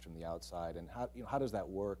mobilized from the outside, and how does that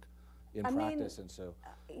work in practice? And so,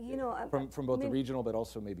 from both the regional but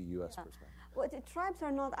also maybe U.S. perspective. Well, the tribes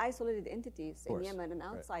are not isolated entities in Yemen and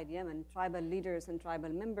outside Yemen. Tribal leaders and tribal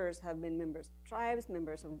members have been members of tribes,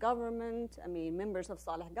 members of government. I mean, members of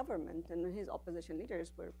Saleh government, and his opposition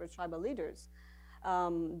leaders were tribal leaders.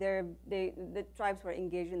 The tribes were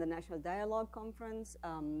engaged in the National Dialogue Conference.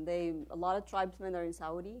 A lot of tribesmen are in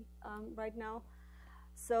Saudi right now.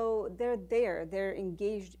 So they're there, they're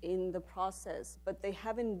engaged in the process, but they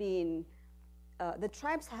haven't been, the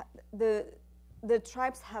tribes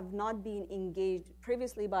have not been engaged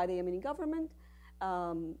previously by the Yemeni government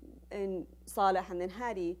in Saleh and then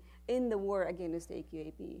Hadi in the war against the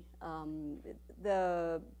AQAP.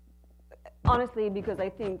 Honestly, because I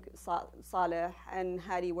think Saleh and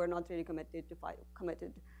Hadi were not really committed.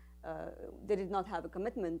 They did not have a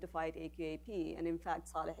commitment to fight AQAP, and in fact,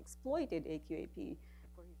 Saleh exploited AQAP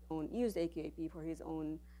for his own, used AQAP for his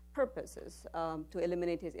own purposes, to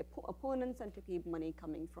eliminate his opponents and to keep money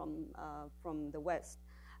coming from the West.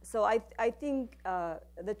 So I think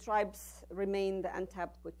the tribes remain the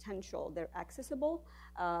untapped potential. They're accessible.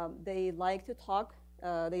 They like to talk.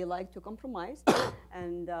 They like to compromise,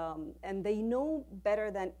 and they know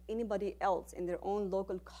better than anybody else in their own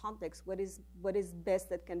local context what is best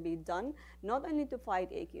that can be done, not only to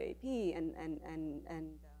fight AQAP and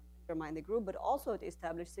undermine the group, but also to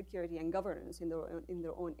establish security and governance in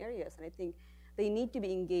their own areas. And I think they need to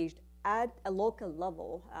be engaged at a local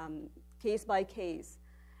level, case by case.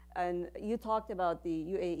 And you talked about the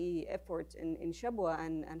UAE efforts in Shabwa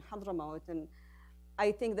and Hadramaut, and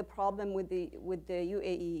I think the problem with the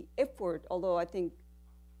UAE effort, although I think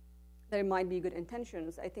there might be good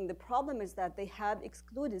intentions, I think the problem is that they have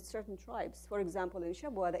excluded certain tribes. For example, in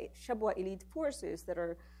Shabwa, the Shabwa elite forces that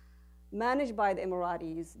are managed by the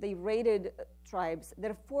Emiratis, they raided tribes.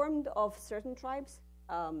 They're formed of certain tribes.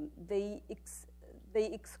 They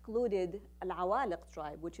excluded Al-Awaliq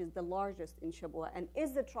tribe, which is the largest in Shabwa and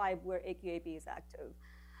is the tribe where AQAP is active.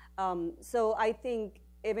 So I think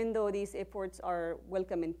even though these efforts are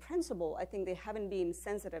welcome in principle, I think they haven't been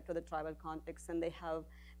sensitive to the tribal context, and they have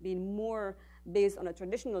been more based on a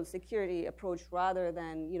traditional security approach rather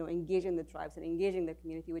than engaging the tribes and engaging the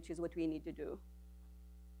community, which is what we need to do.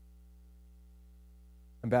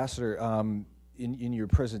 Ambassador, in your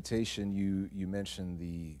presentation, you mentioned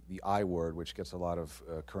the I word, which gets a lot of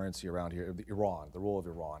currency around here, Iran, the role of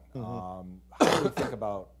Iran. Mm-hmm. How do you think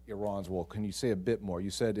about Iran's role? Can you say a bit more? You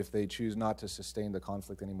said if they choose not to sustain the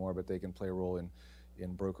conflict anymore, but they can play a role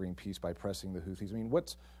in brokering peace by pressing the Houthis. I mean,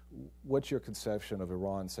 what's your conception of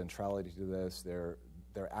Iran's centrality to this, their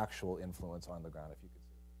actual influence on the ground, if you could?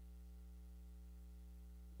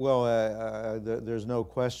 Well, there's no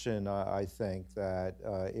question, I think, that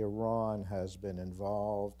Iran has been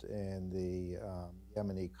involved in the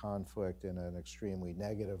Yemeni conflict in an extremely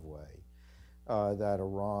negative way, that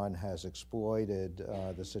Iran has exploited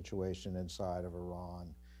the situation inside of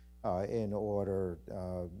Iran in order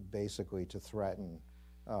basically to threaten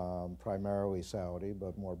primarily Saudi,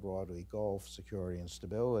 but more broadly Gulf security and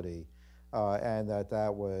stability. And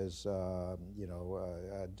that was,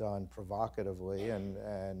 done provocatively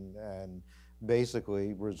and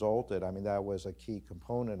basically resulted. I mean, that was a key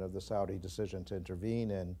component of the Saudi decision to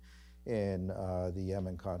intervene in the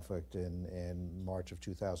Yemen conflict in March of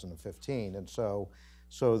 2015. And so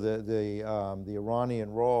the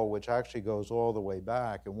Iranian role, which actually goes all the way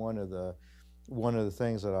back, and one of the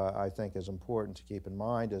things that I think is important to keep in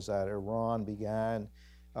mind is that Iran began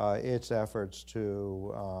its efforts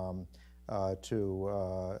to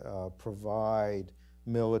provide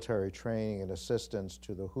military training and assistance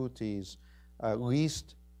to the Houthis, at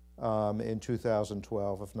least in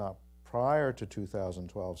 2012, if not prior to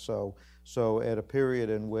 2012. So at a period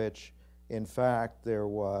in which, in fact, there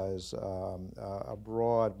was a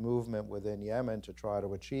broad movement within Yemen to try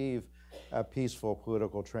to achieve a peaceful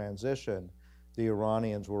political transition, the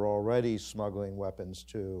Iranians were already smuggling weapons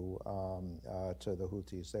to the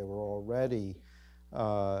Houthis. They were already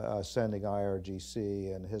sending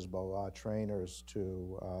IRGC and Hezbollah trainers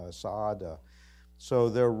to Saada. So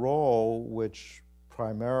their role, which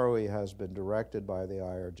primarily has been directed by the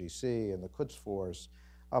IRGC and the Quds Force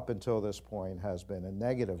up until this point, has been a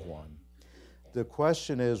negative one. The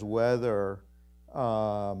question is whether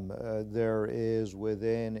there is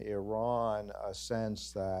within Iran a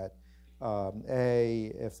sense that,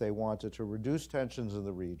 A, if they wanted to reduce tensions in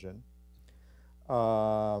the region,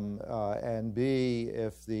 and B,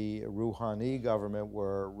 if the Rouhani government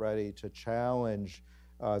were ready to challenge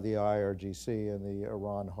the IRGC and the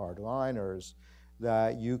Iran hardliners,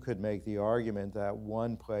 that you could make the argument that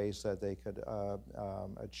one place that they could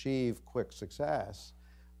achieve quick success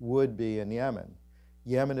would be in Yemen.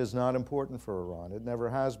 Yemen is not important for Iran. It never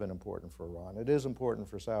has been important for Iran. It is important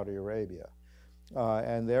for Saudi Arabia.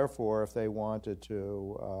 And therefore, if they wanted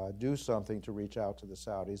to do something to reach out to the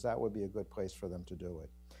Saudis, that would be a good place for them to do it.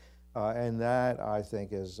 And that, I think,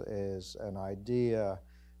 is an idea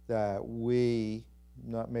that we,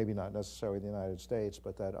 maybe not necessarily the United States,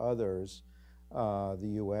 but that others, the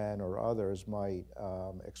UN or others, might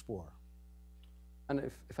explore. And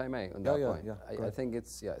if I may, on that point, I think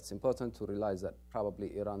it's important to realize that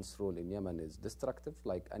probably Iran's role in Yemen is destructive,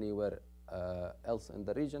 like anywhere else in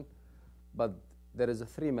the region. But there is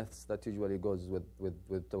three myths that usually goes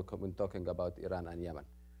when talking about Iran and Yemen.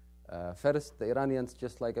 First, the Iranians,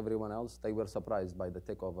 just like everyone else, they were surprised by the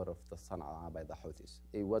takeover of the Sana'a by the Houthis.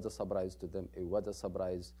 It was a surprise to them. It was a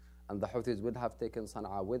surprise, and the Houthis would have taken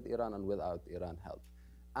Sana'a with Iran and without Iran help.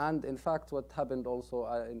 And in fact, what happened also,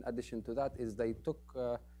 in addition to that, is they took,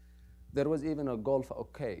 there was even a Gulf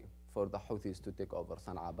okay for the Houthis to take over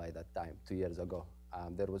Sana'a by that time, 2 years ago.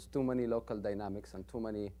 There was too many local dynamics and too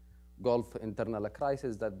many Gulf internal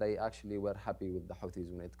crises that they actually were happy with the Houthis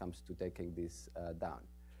when it comes to taking this down.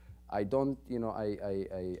 I don't,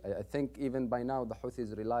 I think even by now the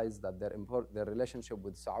Houthis realize that their relationship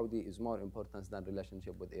with Saudi is more important than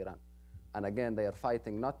relationship with Iran. And again, they are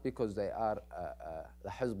fighting not because they are the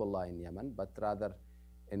Hezbollah in Yemen, but rather,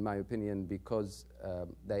 in my opinion, because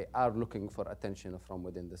they are looking for attention from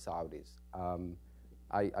within the Saudis.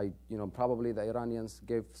 Probably the Iranians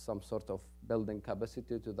gave some sort of building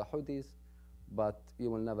capacity to the Houthis, but you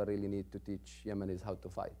will never really need to teach Yemenis how to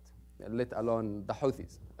fight, let alone the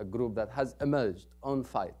Houthis, a group that has emerged on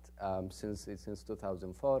fight since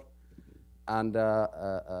 2004. And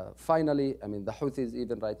finally, I mean, the Houthis,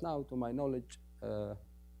 even right now, to my knowledge,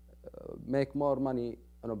 make more money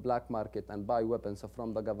on a black market and buy weapons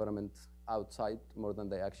from the government outside more than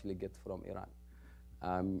they actually get from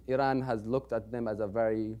Iran. Iran has looked at them as a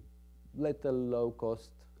very little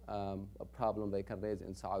low-cost a problem they can raise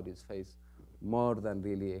in Saudi's face more than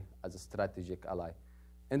really as a strategic ally.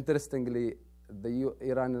 Interestingly,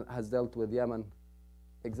 Iran has dealt with Yemen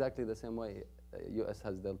exactly the same way U.S.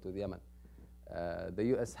 has dealt with Yemen. The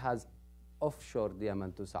U.S. has offshored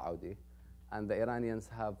Yemen to Saudi, and the Iranians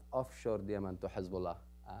have offshored Yemen to Hezbollah.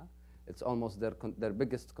 It's almost their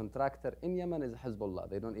biggest contractor in Yemen is Hezbollah.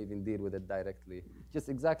 They don't even deal with it directly, just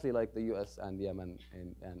exactly like the U.S. and Yemen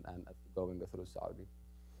and going through Saudi.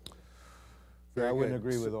 I wouldn't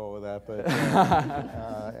agree with all of that, but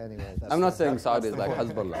anyway. I'm not saying Saudi is like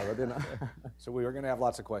Hezbollah, but you know. So we are going to have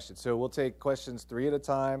lots of questions. So we'll take questions 3 at a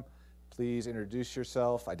time. Please introduce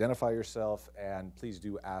yourself, identify yourself, and please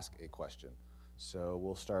do ask a question. So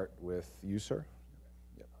we'll start with you, sir.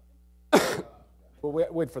 Yep. We'll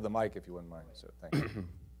wait for the mic if you wouldn't mind. So thank you.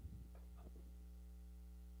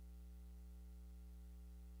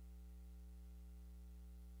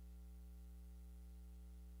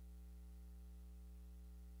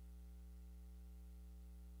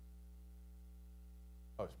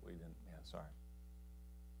 Oh, we didn't. Yeah, sorry.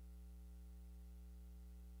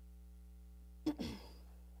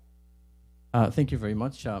 Thank you very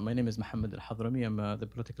much. My name is Mohammed Al-Hadrami. I'm the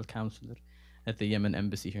political counselor at the Yemen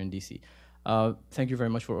Embassy here in DC. Thank you very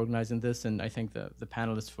much for organizing this, and I thank the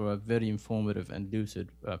panelists for a very informative and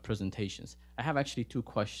lucid presentations. I have actually 2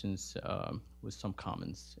 questions with some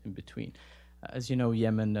comments in between. As you know,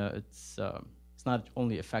 Yemen, it's not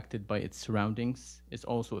only affected by its surroundings, it's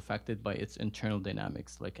also affected by its internal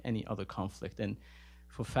dynamics, like any other conflict. And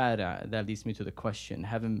for Farah, that leads me to the question,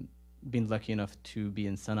 having been lucky enough to be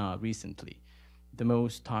in Sana'a recently, the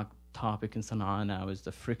most talked topic in Sana'a now is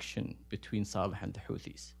the friction between Saleh and the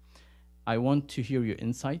Houthis. I want to hear your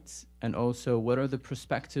insights, and also what are the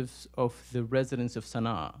perspectives of the residents of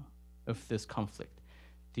Sana'a of this conflict?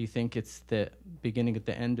 Do you think it's the beginning at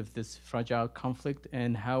the end of this fragile conflict,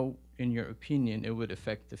 and how, in your opinion, it would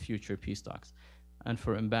affect the future peace talks? And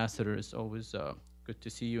for Ambassador, it's always good to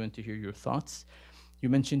see you and to hear your thoughts. You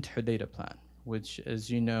mentioned Hodeidah plan, which,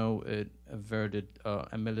 as you know, it averted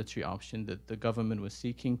a military option that the government was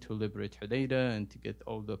seeking to liberate Hodeidah and to get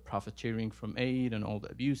all the profiteering from aid and all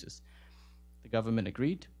the abuses. The government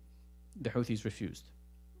agreed, the Houthis refused.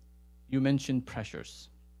 You mentioned pressures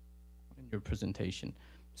in your presentation.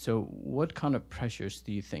 So what kind of pressures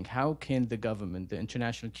do you think? How can the government, the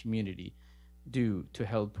international community, do to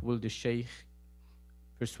help Wuld al-Sheikh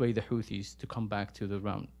persuade the Houthis to come back to the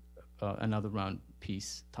round, another round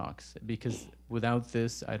peace talks? Because without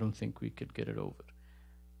this, I don't think we could get it over.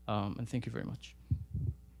 And thank you very much.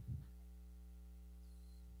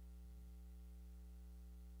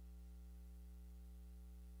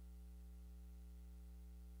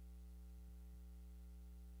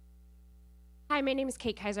 Hi, my name is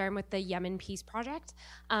Kate Kaiser. I'm with the Yemen Peace Project.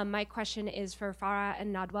 My question is for Farah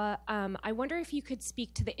and Nadwa. I wonder if you could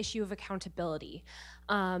speak to the issue of accountability.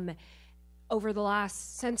 Over the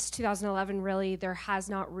since 2011, really, there has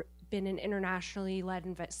not been an internationally led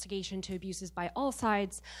investigation to abuses by all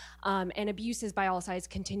sides, and abuses by all sides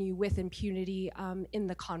continue with impunity in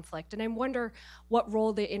the conflict. And I wonder what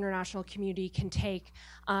role the international community can take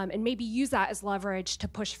and maybe use that as leverage to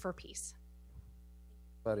push for peace.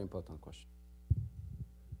 Very important question.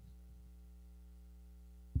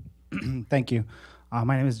 Thank you.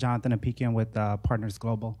 My name is Jonathan Apikian with Partners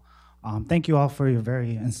Global. Thank you all for your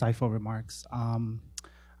very insightful remarks.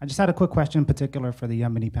 I just had a quick question in particular for the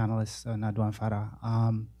Yemeni panelists, Nadwa and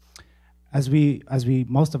Farah. As we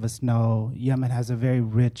most of us know, Yemen has a very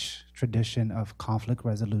rich tradition of conflict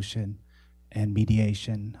resolution and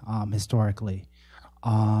mediation historically.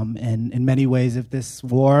 And in many ways, if this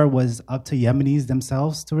war was up to Yemenis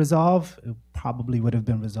themselves to resolve, it probably would have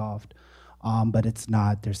been resolved. But it's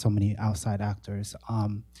not. There's so many outside actors.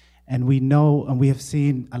 And we know, and we have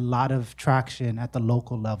seen a lot of traction at the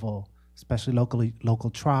local level, especially local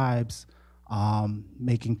tribes,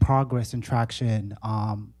 making progress and traction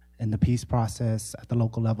in the peace process at the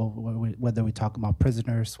local level, whether we talk about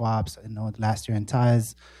prisoner swaps. I know last year in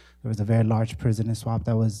Taiz, there was a very large prisoner swap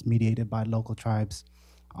that was mediated by local tribes,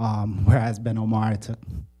 whereas Ben Omar, it took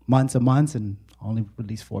months and months and only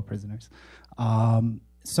released 4 prisoners.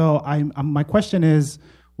 So my question is,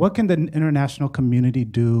 what can the international community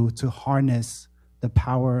do to harness the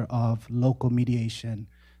power of local mediation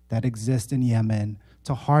that exists in Yemen,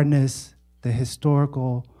 to harness the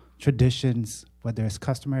historical traditions, whether it's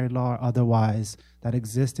customary law or otherwise, that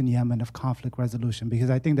exist in Yemen of conflict resolution? Because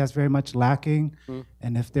I think that's very much lacking.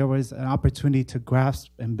 And if there was an opportunity to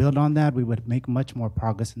grasp and build on that, we would make much more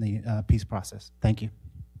progress in the peace process. Thank you.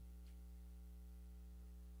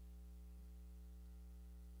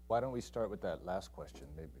 Why don't we start with that last question,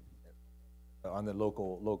 maybe, on the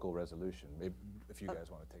local resolution, maybe if you guys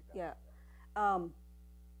want to take that. Yeah.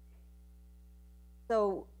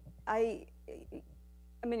 So I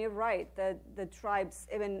mean, you're right that the tribes,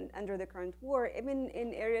 even under the current war, even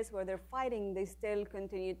in areas where they're fighting, they still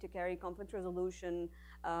continue to carry conflict resolution.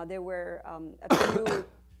 There were a few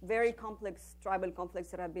very complex tribal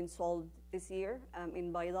conflicts that have been solved this year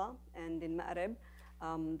in Bayda and in Ma'rib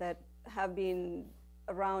that have been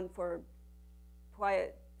around for quite,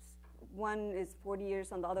 one is 40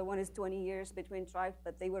 years and the other one is 20 years between tribes,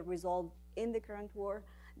 but they were resolved in the current war,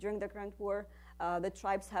 during the current war. The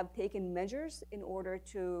tribes have taken measures in order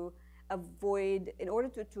to avoid, in order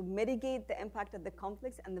to mitigate the impact of the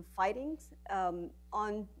conflicts and the fightings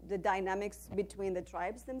on the dynamics between the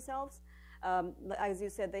tribes themselves. As you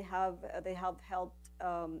said, they have helped,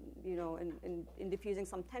 you know, in diffusing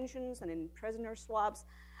some tensions and in prisoner swaps.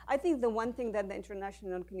 I think the one thing that the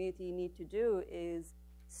international community need to do is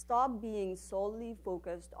stop being solely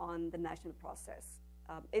focused on the national process.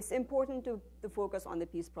 It's important to focus on the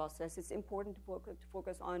peace process. It's important to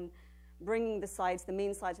focus on bringing the sides, the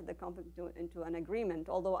main sides of the conflict into an agreement,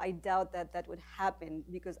 although I doubt that that would happen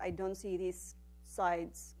because I don't see these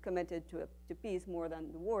sides committed to peace more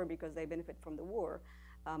than the war because they benefit from the war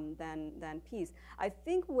than peace. I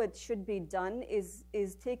think what should be done is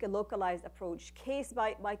take a localized approach, case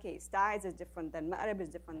by case. Taiz is different than Ma'rib, is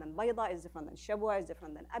different than Bayda, is different than Shabwa, is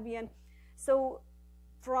different than Abiyan. So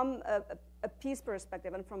from a peace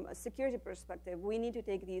perspective and from a security perspective, we need to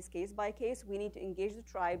take these case by case. We need to engage the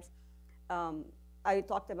tribes. I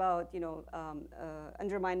talked about, you know,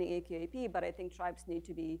 undermining AQAP, but I think tribes need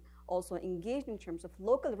to be also engaged in terms of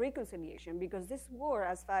local reconciliation, because this war,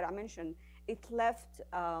 as Farah mentioned, it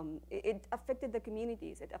affected the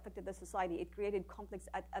communities, it affected the society, it created conflicts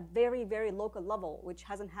at a very, very local level, which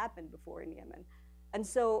hasn't happened before in Yemen. And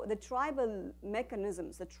so the tribal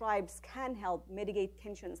mechanisms, the tribes can help mitigate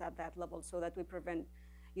tensions at that level so that we prevent,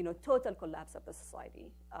 total collapse of the society.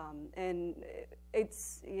 And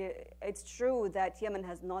it's true that Yemen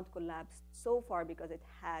has not collapsed so far because it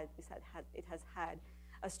has had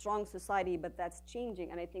a strong society, but that's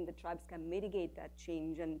changing. And I think the tribes can mitigate that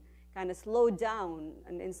change and kind of slow down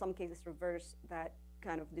and in some cases reverse that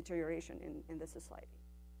kind of deterioration in the society.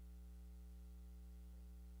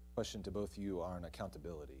 Question to both of you on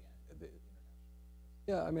accountability.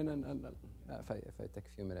 Yeah, I mean, if I take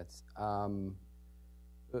a few minutes.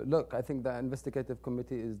 Look, I think the investigative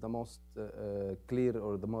committee is the most clear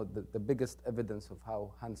or the biggest evidence of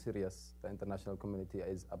how unserious the international community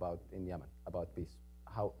is in Yemen, about peace,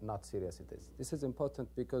 how not serious it is. This is important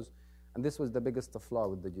because, and this was the biggest flaw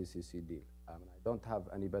with the GCC deal. I don't have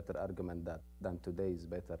any better argument than today's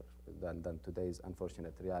today's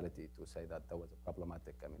unfortunate reality to say that was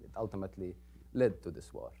problematic. I mean, it ultimately led to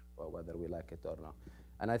this war, whether we like it or not.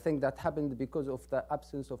 And I think that happened because of the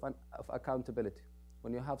absence of accountability.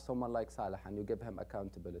 When you have someone like Saleh and you give him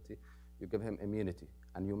accountability, you give him immunity,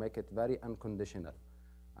 and you make it very unconditional.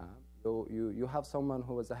 You have someone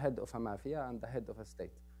who was the head of a mafia and the head of a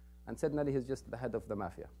state, and suddenly he's just the head of the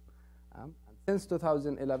mafia. And since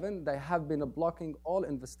 2011, they have been blocking all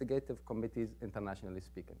investigative committees, internationally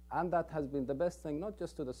speaking. And that has been the best thing, not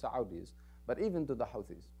just to the Saudis, but even to the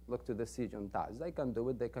Houthis. Look to the siege on Taiz. They can do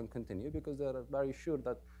it, they can continue, because they are very sure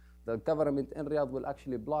that the government in Riyadh will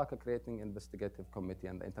actually block creating investigative committee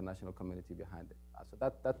and the international community behind it. So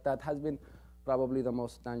that has been probably the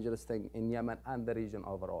most dangerous thing in Yemen and the region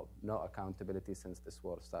overall. No accountability since this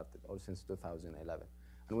war started, or since 2011.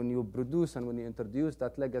 And when you produce and when you introduce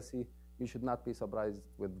that legacy, you should not be surprised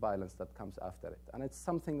with violence that comes after it. And it's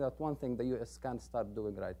something that one thing the US can start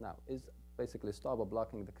doing right now is basically stop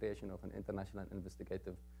blocking the creation of an international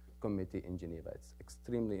investigative committee in Geneva. It's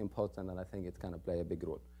extremely important, and I think it can play a big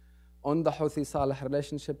role. On the Houthi-Saleh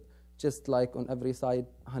relationship, just like on every side,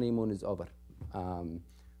 honeymoon is over.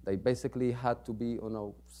 They basically had to be,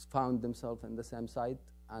 found themselves in the same side,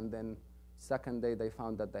 and then second day they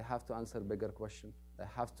found that they have to answer bigger questions. They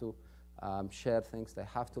have to share things. They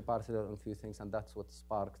have to partner on a few things, and that's what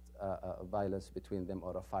sparked violence between them,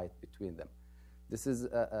 or a fight between them. This is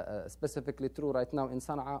specifically true right now in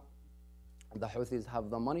Sana'a. The Houthis have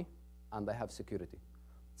the money and they have security.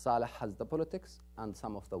 Saleh has the politics and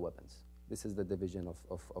some of the weapons. This is the division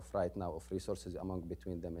of right now of resources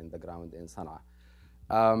between them in the ground in Sana'a.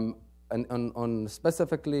 And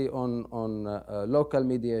specifically on local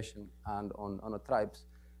mediation and on tribes,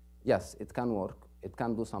 yes, it can work. It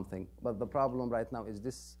can do something. But the problem right now is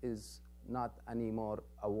this is not anymore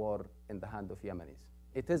a war in the hand of Yemenis.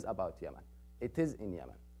 It is about Yemen. It is in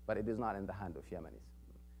Yemen, but it is not in the hand of Yemenis.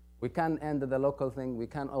 We can end the local thing. We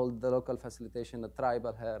can hold the local facilitation, a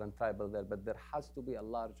tribal here and tribal there, but there has to be a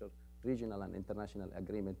larger regional and international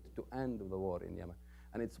agreement to end the war in Yemen.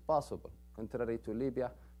 And it's possible. Contrary to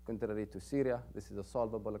Libya, contrary to Syria, this is a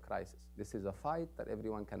solvable crisis. This is a fight that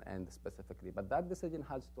everyone can end specifically. But that decision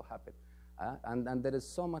has to happen. And there is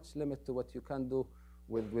so much limit to what you can do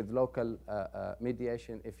with local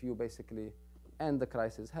mediation if you basically end the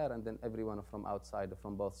crisis here and then everyone from outside,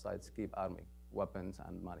 from both sides, keep arming weapons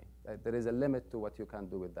and money. There is a limit to what you can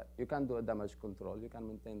do with that. You can do a damage control. You can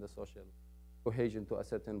maintain the social cohesion to a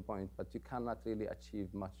certain point, but you cannot really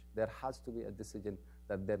achieve much. There has to be a decision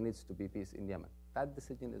that there needs to be peace in Yemen. That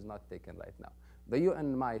decision is not taken right now. The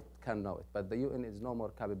UN can know it, but the UN is no more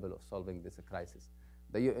capable of solving this crisis.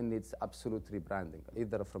 The UN needs absolute rebranding,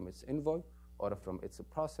 either from its envoy or from its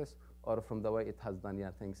process or from the way it has done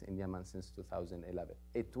things in Yemen since 2011.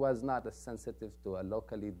 It was not as sensitive to a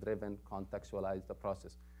locally driven, contextualized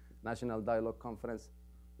process. National Dialogue Conference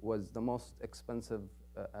was the most expensive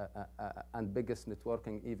and biggest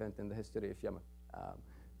networking event in the history of Yemen.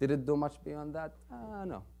 Did it do much beyond that?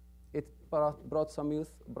 No. It brought some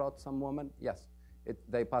youth, brought some women, yes.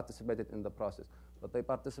 They participated in the process, but they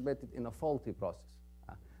participated in a faulty process.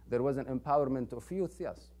 There was an empowerment of youth,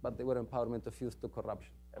 yes, but they were empowerment of youth to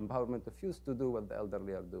corruption, empowerment of youth to do what the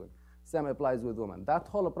elderly are doing. Same applies with women. That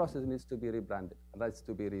whole process needs to be rebranded, needs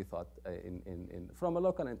to be rethought from a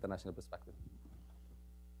local and international perspective.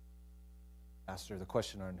 Aster, the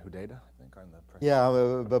question on Hudaydah, I think, on the press.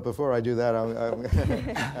 Yeah, but before I do that,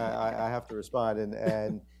 I have to respond.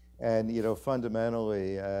 And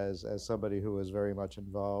fundamentally, as somebody who was very much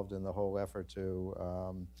involved in the whole effort to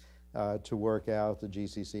to work out the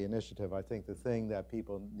GCC initiative. I think the thing that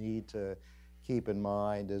people need to keep in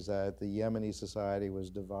mind is that the Yemeni society was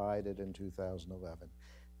divided in 2011.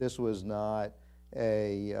 This was not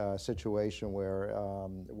a situation where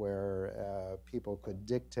people could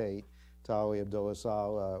dictate to Ali Abdullah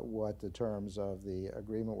Saleh what the terms of the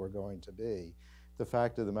agreement were going to be. The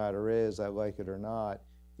fact of the matter is that, like it or not,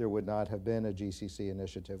 there would not have been a GCC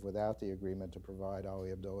initiative without the agreement to provide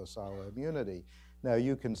Ali Abdullah Saleh immunity. Now,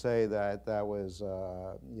 you can say that that was,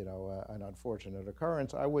 an unfortunate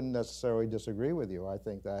occurrence. I wouldn't necessarily disagree with you. I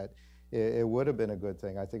think that it would have been a good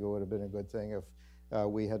thing. I think it would have been a good thing if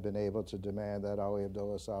we had been able to demand that Ali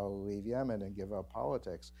Abdullah Saleh leave Yemen and give up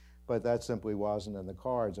politics. But that simply wasn't in the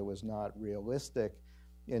cards. It was not realistic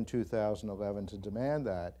in 2011 to demand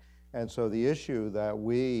that. And so the issue that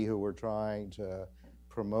we, who were trying to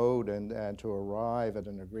promote and to arrive at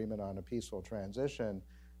an agreement on a peaceful transition,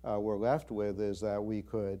 were left with is that we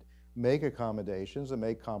could make accommodations and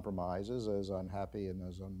make compromises, as unhappy and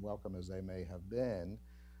as unwelcome as they may have been,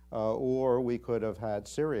 or we could have had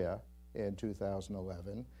Syria in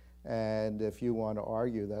 2011. And if you want to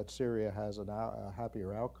argue that Syria has a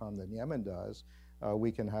happier outcome than Yemen does,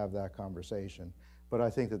 we can have that conversation. But I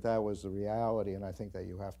think that that was the reality, and I think that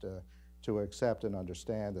you have to accept and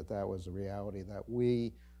understand that that was the reality that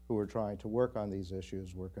we, who were trying to work on these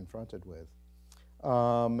issues, were confronted with.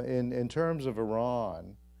 In terms of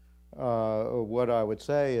Iran, what I would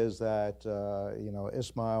say is that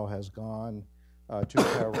Ismail has gone to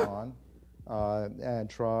Tehran and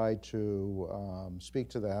tried to speak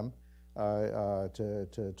to them,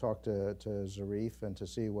 to talk to Zarif and to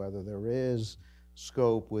see whether there is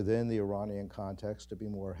scope within the Iranian context to be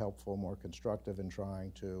more helpful, more constructive in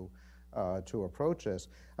trying to approach this.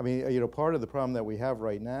 I mean, part of the problem that we have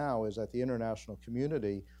right now is that the international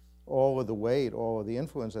community, all of the weight, all of the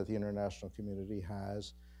influence that the international community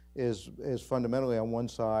has is fundamentally on one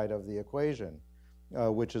side of the equation,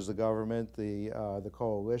 which is the government, the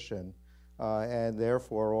coalition, and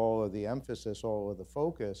therefore all of the emphasis, all of the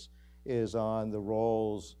focus is on the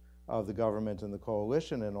roles of the government and the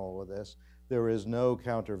coalition in all of this. There is no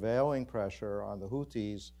countervailing pressure on the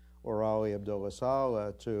Houthis or Ali Abdullah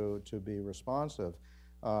Saleh to be responsive.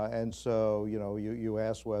 And so, you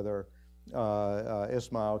asked whether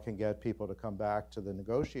Ismail can get people to come back to the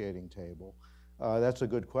negotiating table. That's a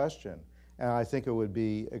good question. And I think it would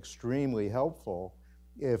be extremely helpful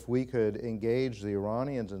if we could engage the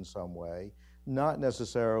Iranians in some way, not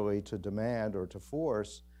necessarily to demand or to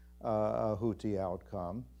force a Houthi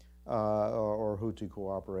outcome or Houthi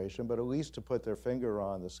cooperation, but at least to put their finger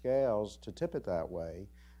on the scales, to tip it that way,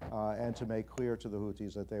 and to make clear to the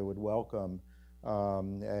Houthis that they would welcome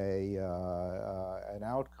an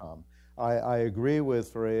outcome. I agree with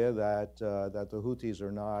Faria that the Houthis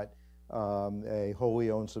are not a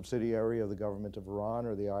wholly owned subsidiary of the government of Iran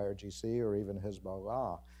or the IRGC or even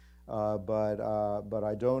Hezbollah, but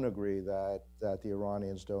I don't agree that the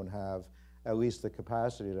Iranians don't have at least the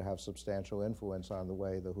capacity to have substantial influence on the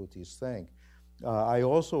way the Houthis think. I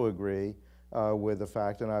also agree with the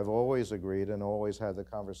fact, and I've always agreed and always had the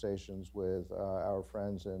conversations with our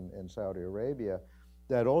friends in Saudi Arabia,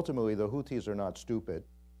 that ultimately the Houthis are not stupid.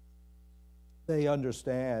 They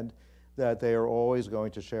understand that they are always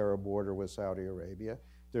going to share a border with Saudi Arabia.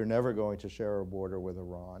 They're never going to share a border with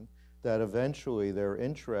Iran. That eventually their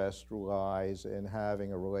interest lies in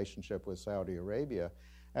having a relationship with Saudi Arabia.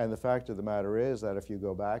 And the fact of the matter is that if you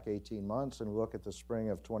go back 18 months and look at the spring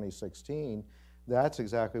of 2016, that's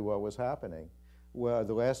exactly what was happening. Well,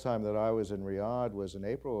 the last time that I was in Riyadh was in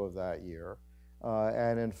April of that year.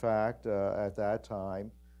 And in fact, at that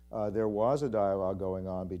time, there was a dialogue going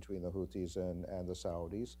on between the Houthis and the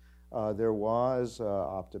Saudis. There was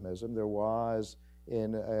optimism. There was,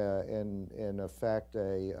 in effect,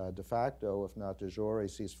 a de facto, if not de jure,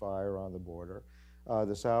 ceasefire on the border.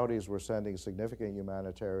 The Saudis were sending significant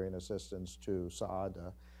humanitarian assistance to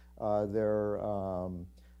Saada. There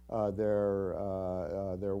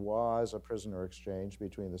was a prisoner exchange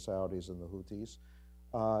between the Saudis and the Houthis.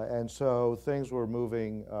 And so things were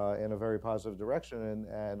moving in a very positive direction,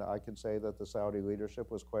 and I can say that the Saudi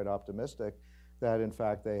leadership was quite optimistic that, in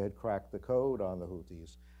fact, they had cracked the code on the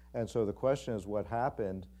Houthis. And so the question is, what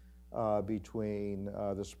happened between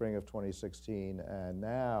the spring of 2016 and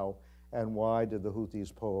now, and why did the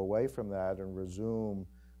Houthis pull away from that and resume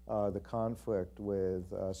the conflict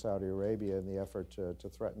with Saudi Arabia in the effort to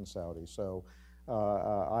threaten Saudi? So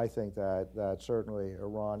I think that certainly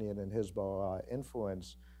Iranian and Hezbollah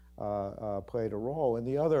influence played a role. And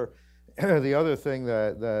the other thing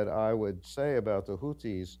that I would say about the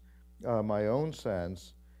Houthis, my own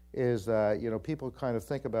sense, is that people kind of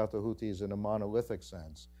think about the Houthis in a monolithic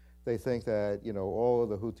sense. they think that, you know, all of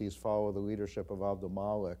the Houthis follow the leadership of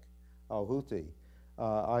Abdul-Malik al-Houthi.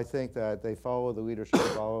 I think that they follow the leadership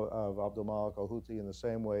of Abdul-Malik al-Houthi in the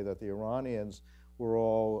same way that the Iranians were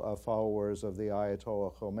all followers of the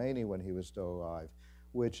Ayatollah Khomeini when he was still alive,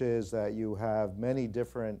 which is that you have many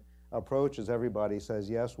different approaches. Everybody says,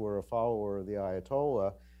 yes, we're a follower of the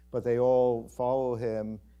Ayatollah, but they all follow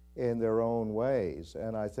him in their own ways.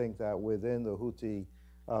 And I think that within the Houthi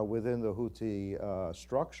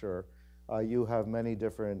structure, you have many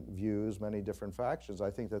different views, many different factions. I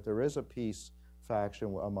think that there is a peace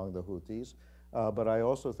faction among the Houthis, but I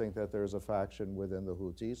also think that there's a faction within the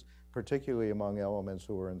Houthis, particularly among elements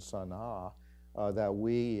who are in Sana'a, that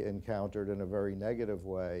we encountered in a very negative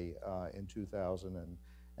way in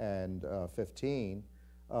 2015,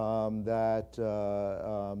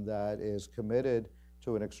 that is committed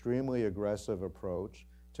to an extremely aggressive approach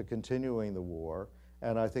to continuing the war.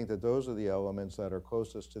 And I think that those are the elements that are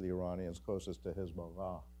closest to the Iranians, closest to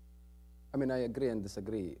Hezbollah. I mean, I agree and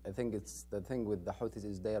disagree. I think it's the thing with the Houthis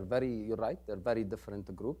is they are you're right, they're very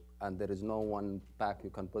different group, and there is no one pack you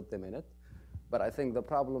can put them in it. But I think the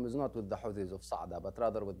problem is not with the Houthis of Sa'da, but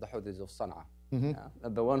rather with the Houthis of Sana'a. Yeah?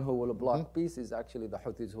 And the one who will block peace is actually the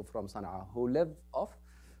Houthis who from Sana'a, who live off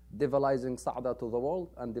devilizing Sa'da to the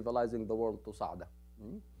world and devilizing the world to Sa'da.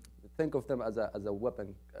 Think of them as a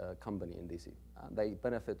weapon company in DC. They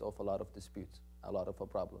benefit off a lot of disputes, a lot of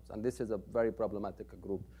problems. And this is a very problematic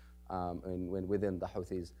group within the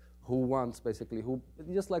Houthis, who wants basically,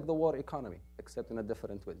 just like the war economy, except in a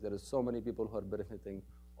different way. There is so many people who are benefiting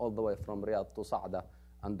all the way from Riyadh to Sa'da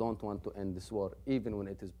and don't want to end this war, even when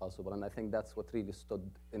it is possible. And I think that's what really stood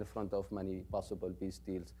in front of many possible peace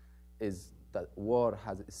deals, is that war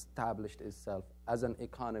has established itself as an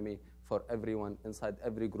economy for everyone inside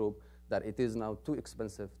every group, that it is now too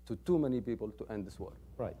expensive to too many people to end this war.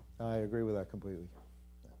 Right, I agree with that completely.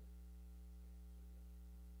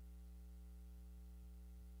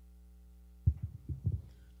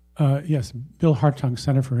 Yes, Bill Hartung,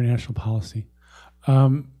 Center for International Policy.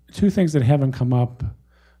 Two things that haven't come up: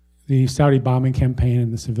 the Saudi bombing campaign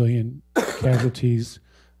and the civilian casualties,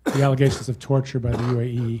 the allegations of torture by the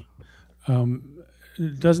UAE.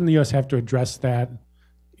 Doesn't the U.S. have to address that,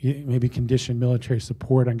 maybe condition military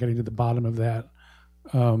support on getting to the bottom of that?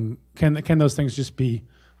 Can those things just be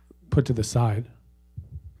put to the side?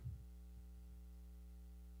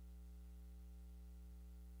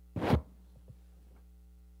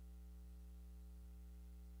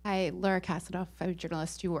 Hi, Laura Kasanoff. I'm a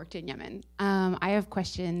journalist who worked in Yemen. I have a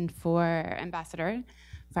question for Ambassador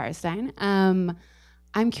Firestein.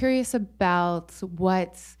 I'm curious about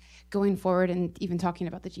what's going forward, and even talking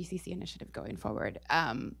about the GCC initiative going forward.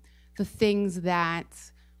 The things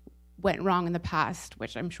that went wrong in the past,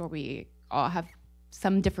 which I'm sure we all have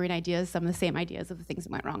some different ideas, some of the same ideas of the things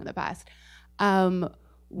that went wrong in the past.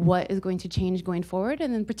 What is going to change going forward?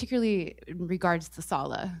 And then particularly in regards to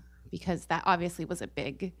Saleh, because that obviously was a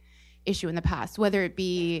big issue in the past, whether it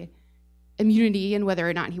be immunity and whether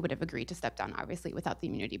or not he would have agreed to step down, obviously, without the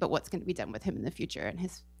immunity, but what's going to be done with him in the future and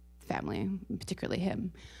his family, particularly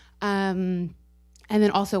him. And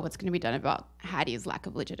then also what's going to be done about Hadi's lack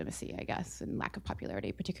of legitimacy, I guess, and lack of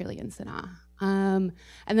popularity, particularly in Sana'a.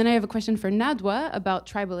 And then I have a question for Nadwa about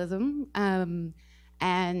tribalism.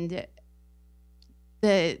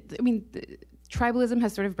 Tribalism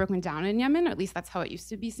has sort of broken down in Yemen, or at least that's how it used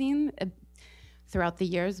to be seen throughout the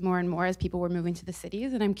years, more and more as people were moving to the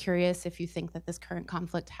cities. And I'm curious if you think that this current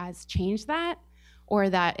conflict has changed that, or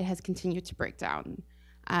that it has continued to break down,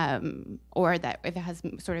 or that if it has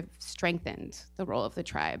sort of strengthened the role of the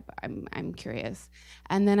tribe. I'm curious.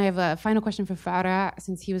 And then I have a final question for Farah,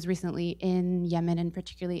 since he was recently in Yemen, and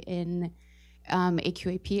particularly in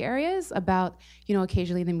AQAP areas, about,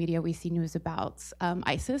 occasionally in the media we see news about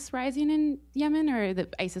ISIS rising in Yemen, or the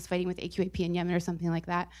ISIS fighting with AQAP in Yemen or something like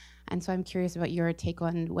that. And so I'm curious about your take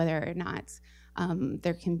on whether or not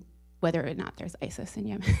there's ISIS in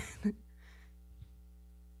Yemen.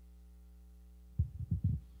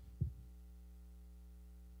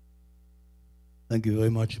 Thank you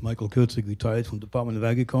very much. Michael Kurtzig, retired from the Department of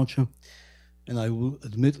Agriculture. And I will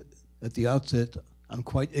admit at the outset, I'm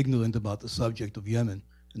quite ignorant about the subject of Yemen,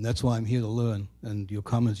 and that's why I'm here to learn. And your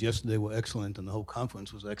comments yesterday were excellent, and the whole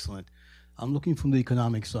conference was excellent. I'm looking from the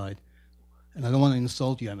economic side, and I don't want to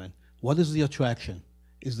insult Yemen. What is the attraction?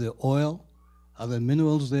 Is there oil? Are there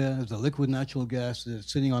minerals there? Is there liquid natural gas? Is it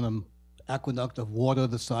sitting on an aqueduct of water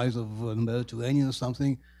the size of the Mediterranean or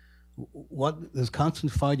something? There's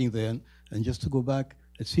constant fighting there. And just to go back,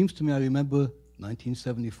 it seems to me I remember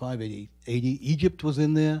 1975, 80, Egypt was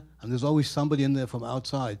in there, and there's always somebody in there from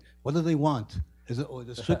outside. What do they want? Is it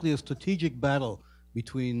strictly a strategic battle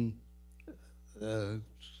between, I'll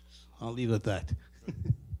leave it at that.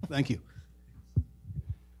 Thank you.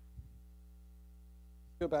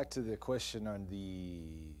 Go back to the question on the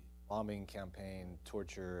bombing campaign,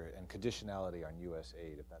 torture, and conditionality on U.S.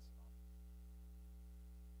 aid, if that's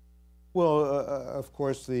Well, of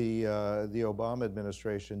course, the Obama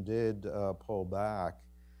administration did pull back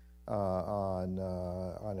on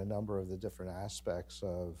a number of the different aspects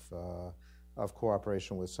of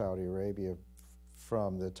cooperation with Saudi Arabia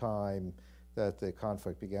from the time that the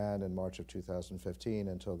conflict began in March of 2015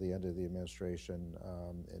 until the end of the administration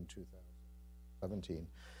in 2017.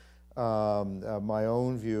 My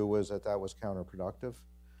own view was that that was counterproductive.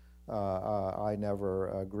 I never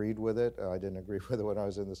agreed with it. I didn't agree with it when I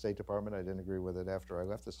was in the State Department. I didn't agree with it after I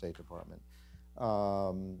left the State Department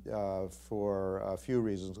for a few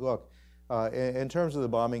reasons. Look, in terms of the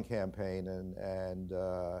bombing campaign, and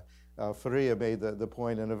Faria made the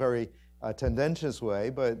point in a very tendentious way,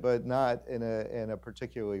 but not in a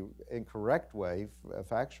particularly incorrect way,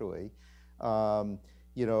 factually.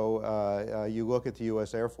 You know, you look at the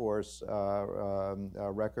U.S. Air Force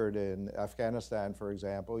record in Afghanistan, for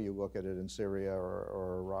example. You look at it in Syria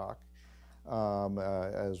or Iraq,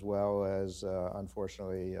 as well as,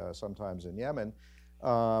 unfortunately, sometimes in Yemen.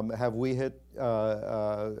 Have we hit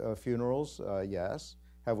funerals? Yes.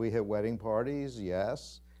 Have we hit wedding parties?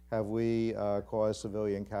 Yes. Have we caused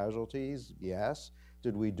civilian casualties? Yes.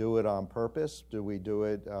 Did we do it on purpose? Did we do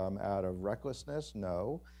it out of recklessness?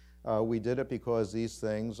 No. We did it because these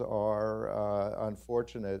things are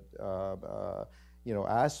unfortunate, you know,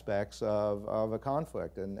 aspects of a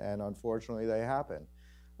conflict, and unfortunately they happen.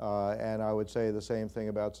 And I would say the same thing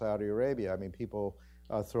about Saudi Arabia. I mean, people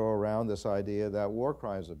throw around this idea that war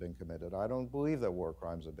crimes have been committed. I don't believe that war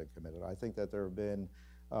crimes have been committed. I think that there have been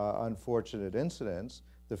unfortunate incidents.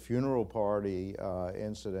 The funeral party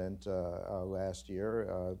incident last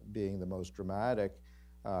year being the most dramatic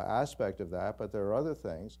aspect of that, but there are other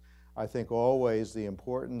things. I think always the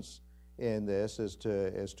importance in this is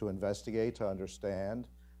to investigate, to understand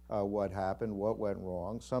what happened, what went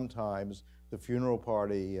wrong. Sometimes the funeral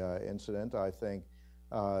party incident, I think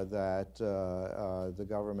that the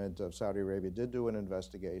government of Saudi Arabia did do an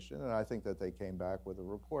investigation, and I think that they came back with a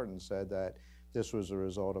report and said that this was a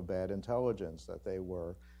result of bad intelligence, that they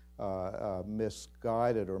were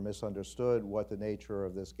misguided or misunderstood what the nature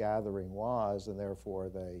of this gathering was, and therefore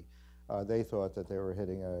they thought that they were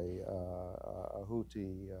hitting a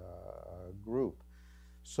Houthi group.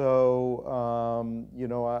 So, you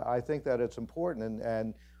know, I think that it's important,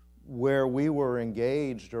 and where we were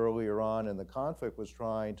engaged earlier on in the conflict was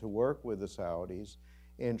trying to work with the Saudis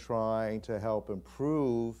in trying to help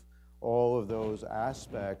improve all of those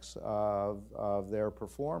aspects of their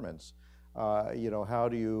performance. You know, how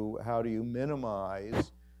do you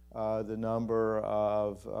minimize the number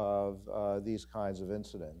of these kinds of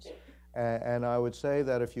incidents? And I would say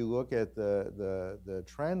that if you look at the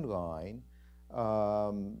trend line,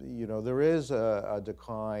 you know, there is a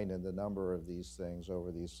decline in the number of these things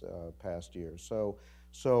over these past years.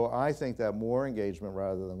 So I think that more engagement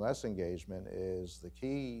rather than less engagement is the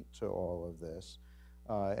key to all of this.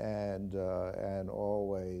 And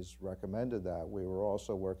always recommended that. We were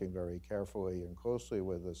also working very carefully and closely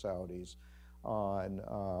with the Saudis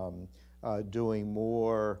on doing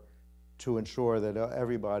more to ensure that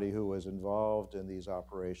everybody who was involved in these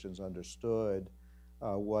operations understood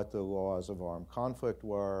what the laws of armed conflict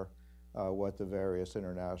were, what the various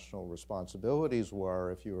international responsibilities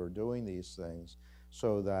were if you were doing these things,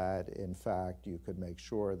 so that, in fact, you could make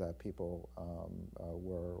sure that people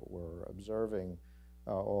were observing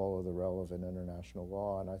all of the relevant international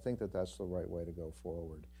law, and I think that that's the right way to go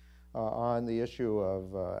forward. On the issue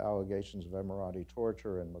of allegations of Emirati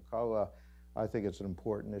torture in McCullough, I think it's an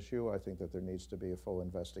important issue. I think that there needs to be a full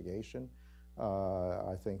investigation.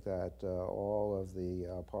 I think that all of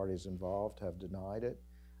the parties involved have denied it,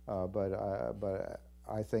 but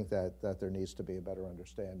I think that there needs to be a better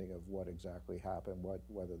understanding of what exactly happened,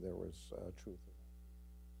 whether there was truth.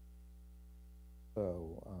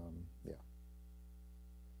 So, yeah.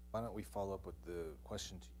 Why don't we follow up with the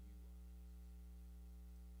question to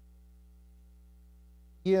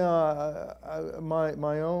you? Yeah,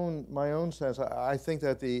 my own sense. I think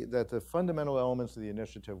that the fundamental elements of the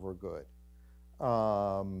initiative were good.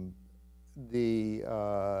 The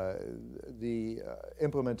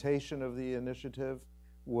implementation of the initiative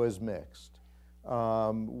was mixed.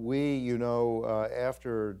 We, you know,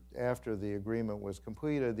 after the agreement was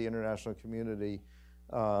completed, the international community,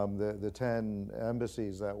 the 10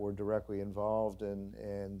 embassies that were directly involved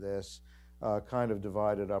in this, kind of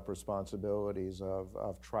divided up responsibilities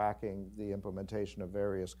of tracking the implementation of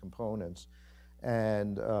various components.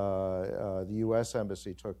 And the U.S.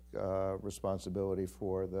 Embassy took responsibility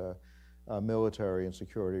for the military and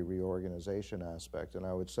security reorganization aspect. And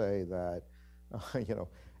I would say that,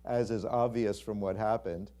 as is obvious from what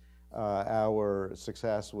happened, our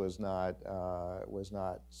success was not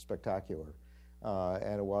spectacular.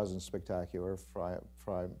 And it wasn't spectacular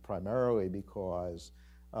primarily because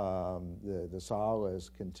the Salehs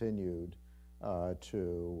continued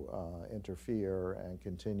to interfere and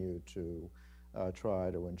continued to try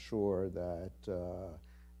to ensure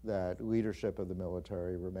that leadership of the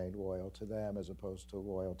military remained loyal to them as opposed to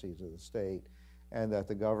loyalty to the state, and that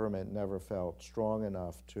the government never felt strong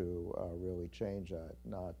enough to really change that,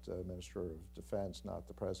 not the Minister of Defense, not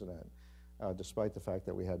the President, despite the fact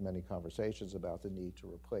that we had many conversations about the need to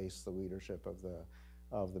replace the leadership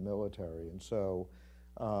of the military. And so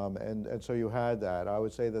so you had that. I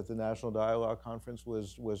would say that the National Dialogue Conference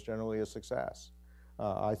was generally a success.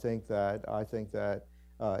 I think that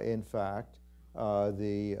in fact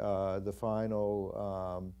the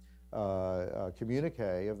final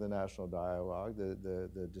communique of the National Dialogue,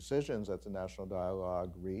 the decisions that the National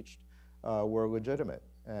Dialogue reached were legitimate,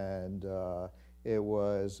 and it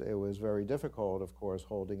was very difficult, of course,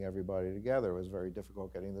 holding everybody together. It was very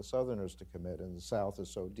difficult getting the Southerners to commit, and the South is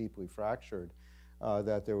so deeply fractured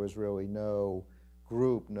that there was really no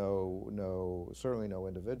group, certainly no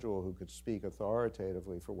individual who could speak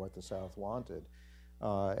authoritatively for what the South wanted.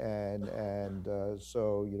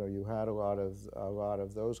 So you had a lot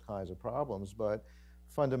of those kinds of problems, but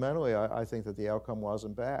fundamentally I think that the outcome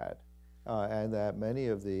wasn't bad, and that many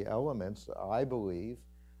of the elements, I believe,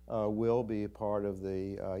 will be part of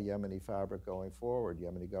the Yemeni fabric going forward,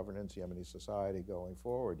 Yemeni governance, Yemeni society going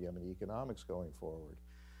forward, Yemeni economics going forward.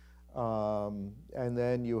 And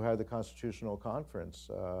then you had the Constitutional Conference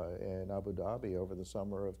in Abu Dhabi over the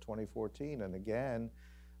summer of 2014, and again,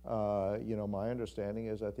 my understanding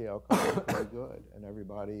is that the outcome was very good, and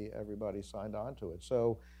everybody signed on to it.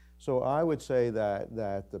 So I would say that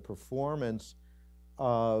the performance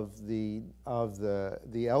of the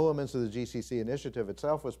elements of the GCC initiative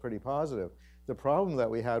itself was pretty positive. The problem that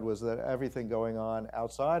we had was that everything going on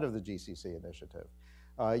outside of the GCC initiative.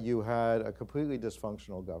 You had a completely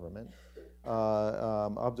dysfunctional government.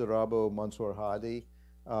 Abdurrabbu Mansour Hadi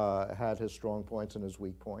had his strong points and his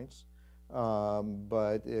weak points.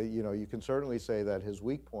 But you can certainly say that his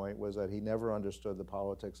weak point was that he never understood the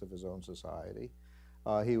politics of his own society.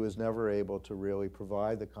 He was never able to really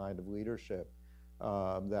provide the kind of leadership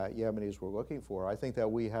that Yemenis were looking for. I think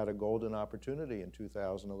that we had a golden opportunity in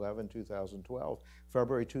 2011, 2012.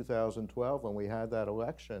 February 2012, when we had that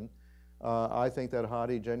election, I think that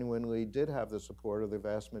Hadi genuinely did have the support of the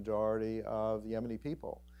vast majority of Yemeni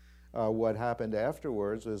people. What happened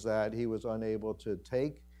afterwards is that he was unable to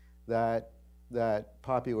take that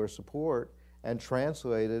popular support and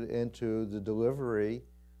translate it into the delivery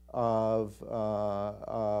of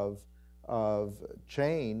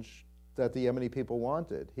change that the Yemeni people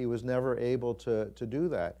wanted. He was never able to do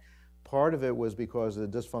that. Part of it was because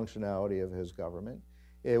of the dysfunctionality of his government.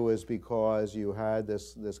 It was because you had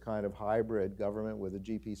this kind of hybrid government with the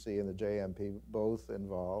GPC and the JMP both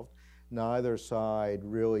involved. Neither side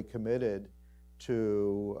really committed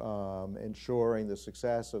to ensuring the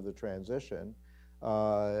success of the transition,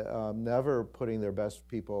 never putting their best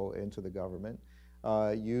people into the government,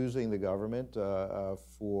 using the government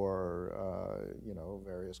for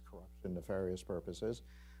various corruption, nefarious purposes.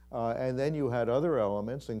 And then you had other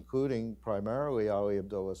elements, including primarily Ali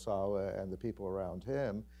Abdullah Saleh and the people around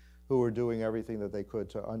him, who were doing everything that they could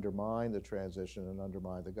to undermine the transition and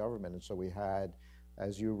undermine the government. And so we had,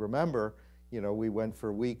 as you remember, we went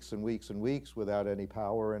for weeks and weeks and weeks without any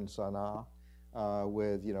power in Sana'a,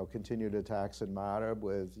 with continued attacks in Marib,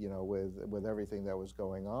 with everything that was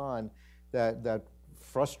going on, that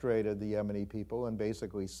frustrated the Yemeni people and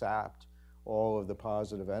basically sapped all of the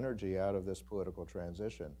positive energy out of this political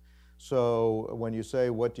transition. So when you say,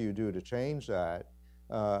 what do you do to change that?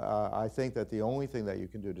 I think that the only thing that you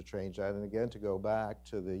can do to change that, and again, to go back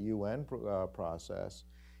to the UN process,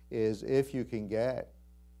 is if you can get,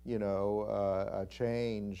 a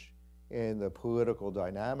change in the political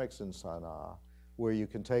dynamics in Sana'a, where you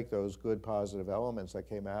can take those good positive elements that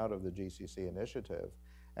came out of the GCC initiative,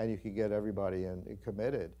 and you can get everybody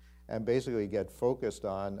committed, and basically get focused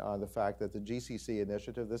on the fact that the GCC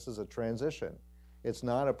initiative, this is a transition. It's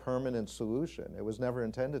not a permanent solution. It was never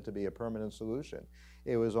intended to be a permanent solution.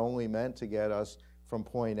 It was only meant to get us from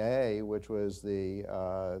point A, which was the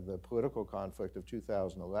political conflict of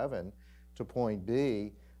 2011, to point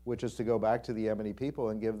B, which is to go back to the Yemeni people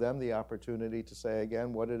and give them the opportunity to say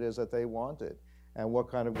again what it is that they wanted and what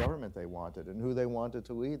kind of government they wanted and who they wanted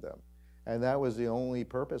to lead them. And that was the only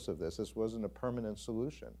purpose of this. This wasn't a permanent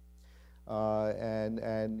solution.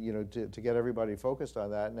 And you know, to get everybody focused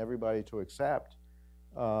on that and everybody to accept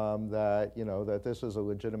that, you know, that this is a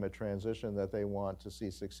legitimate transition that they want to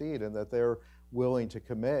see succeed and that they're willing to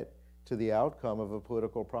commit to the outcome of a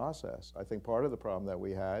political process. I think part of the problem that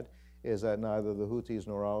we had is that neither the Houthis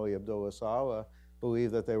nor Ali Abdullah Saleh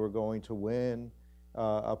believed that they were going to win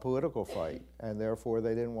a political fight, and therefore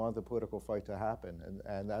they didn't want the political fight to happen,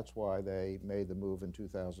 and that's why they made the move in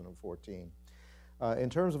 2014. In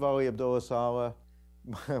terms of Ali Abdullah Saleh,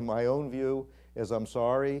 my own view is I'm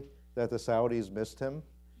sorry that the Saudis missed him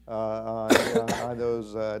on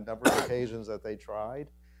those number of occasions that they tried.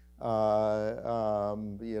 You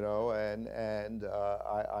know, and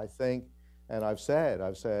I think, and I've said,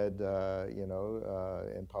 you know,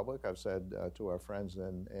 in public, I've said to our friends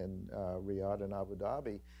in Riyadh and Abu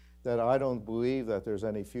Dhabi that I don't believe that there's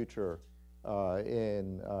any future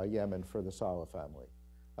in Yemen for the Saleh family.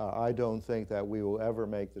 I don't think that we will ever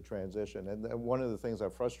make the transition. And one of the things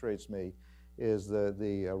that frustrates me is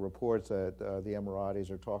the reports that the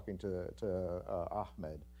Emiratis are talking to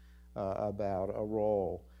Ahmed about a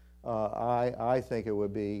role. I think it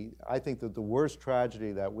would be, I think that the worst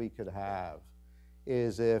tragedy that we could have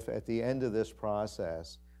is if at the end of this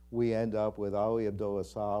process, we end up with Ali Abdullah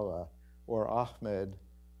Saleh or Ahmed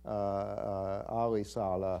Ali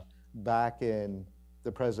Saleh back in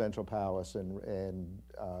the presidential palace in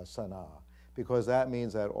Sana'a, because that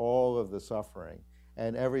means that all of the suffering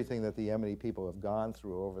and everything that the Yemeni people have gone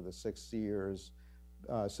through over the 6 years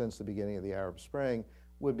since the beginning of the Arab Spring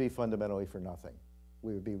would be fundamentally for nothing.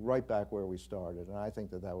 We would be right back where we started, and I think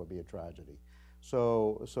that that would be a tragedy.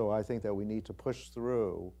 So I think that we need to push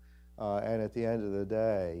through, and at the end of the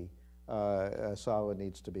day, Saleh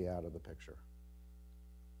needs to be out of the picture.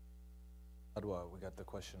 Adwa, we got the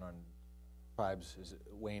question on tribes. Is it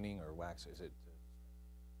waning or wax? Is it?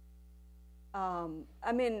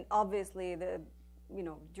 I mean, obviously,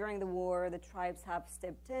 during the war, the tribes have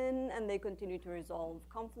stepped in and they continue to resolve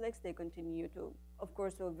conflicts. They continue to, of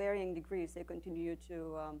course, to varying degrees, they continue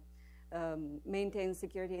to maintain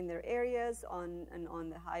security in their areas on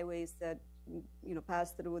the highways that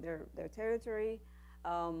pass through their territory.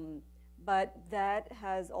 But that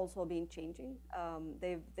has also been changing.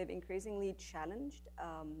 They've increasingly challenged,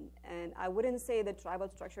 and I wouldn't say the tribal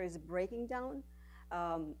structure is breaking down.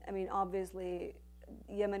 I mean, obviously,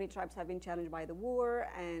 Yemeni tribes have been challenged by the war,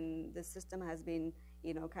 and the system has been,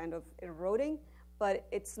 kind of eroding. But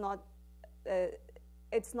it's not to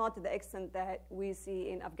the extent that we see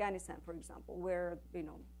in Afghanistan, for example, where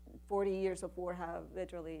 40 years of war have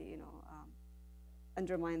literally,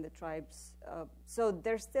 undermine the tribes. So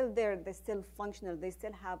they're still there, they're still functional, they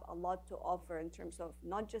still have a lot to offer in terms of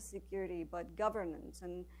not just security, but governance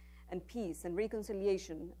and peace and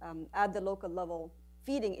reconciliation at the local level,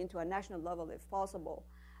 feeding into a national level if possible.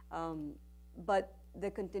 But the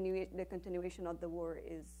continuation of the war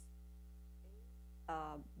is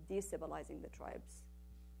destabilizing the tribes.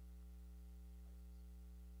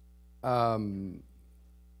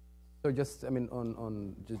 So just, I mean,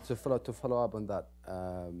 just to follow up on that,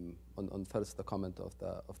 on first the comment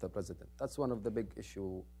of the president. That's one of the big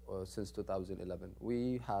issue since 2011.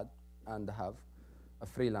 We had and have a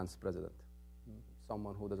freelance president,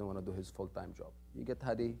 someone who doesn't want to do his full-time job. You get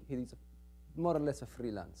Hadi, he's more or less a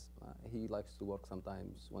freelance. He likes to work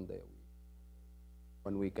sometimes 1 day a week,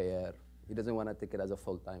 1 week a year. He doesn't want to take it as a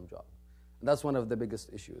full-time job. And that's one of the biggest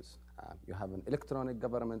issues. You have an electronic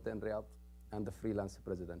government in Riyadh and the freelance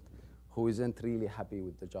president who isn't really happy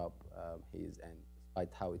with the job he is in,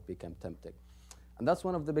 despite how it became tempting. And that's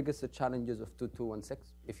one of the biggest challenges of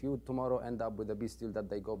 2216. If you tomorrow end up with a peace deal that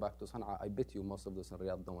they go back to Sana'a, I bet you most of those in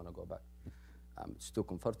Riyadh don't want to go back. It's too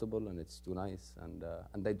comfortable and it's too nice, and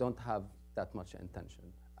they don't have that much intention.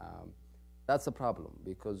 That's a problem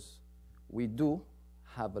because we do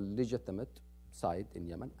have a legitimate side in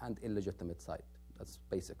Yemen and illegitimate side. That's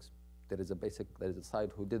basics. There is a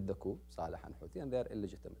side who did the coup, Saleh and Houthi, and they are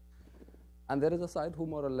illegitimate. And there is a side who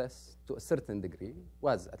more or less, to a certain degree,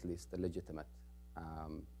 was at least legitimate.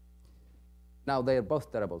 Now they are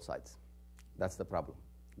both terrible sides. That's the problem.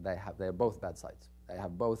 They are both bad sides. They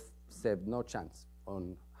have both saved no chance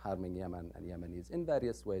on harming Yemen and Yemenis in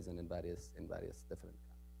various ways and in various different.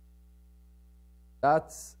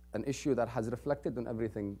 That's an issue that has reflected on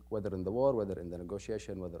everything, whether in the war, whether in the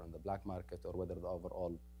negotiation, whether on the black market, or whether the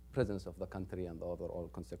overall presence of the country and the overall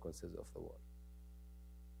consequences of the war.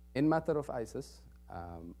 In matter of ISIS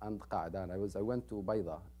and Qaeda, and I went to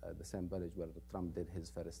Bayda, the same village where Trump did his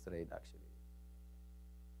first raid, actually.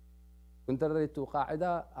 Contrary to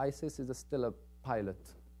Qaeda, ISIS is still a pilot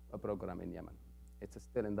program in Yemen. It's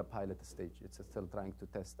still in the pilot stage. It's still trying to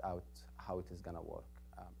test out how it is going to work.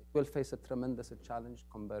 It will face a tremendous challenge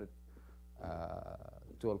compared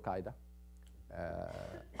to Al-Qaeda.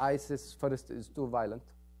 ISIS first is too violent,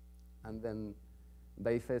 and then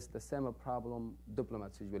they face the same problem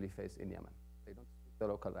diplomats usually face in Yemen. They don't speak the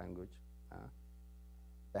local language.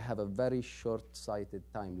 They have a very short-sighted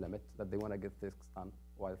time limit that they want to get things done,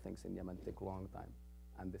 while things in Yemen take a long time.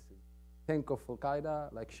 And this is, think of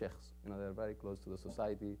Al-Qaeda like sheikhs. You know, they're very close to the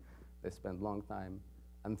society. They spend long time.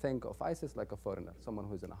 And think of ISIS like a foreigner, someone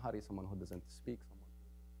who's in a hurry, someone who doesn't speak, someone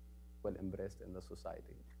who's well embraced in the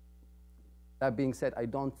society. That being said, I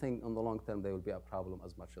don't think in the long term there will be a problem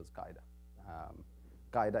as much as Qaeda.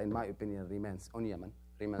 Qaeda, in my opinion, remains on Yemen,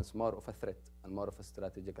 remains more of a threat and more of a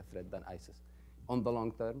strategic threat than ISIS. On the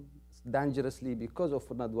long term, dangerously, because of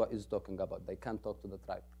what Nadwa is talking about. They can talk to the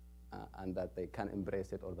tribe and that they can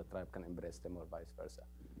embrace it, or the tribe can embrace them, or vice versa.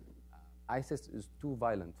 ISIS is too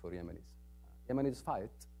violent for Yemenis. Yemenis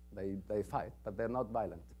fight, they fight, but they're not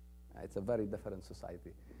violent. It's a very different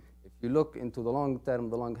society. If you look into the long term,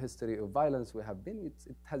 the long history of violence we have been,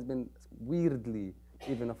 it has been weirdly,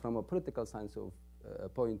 even from a political science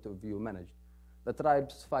point of view, managed. The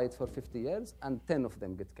tribes fight for 50 years, and 10 of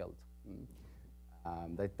them get killed.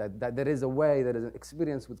 That there is a way, there is an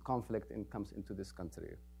experience with conflict and comes into this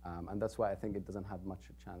country. And that's why I think it doesn't have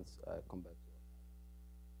much chance compared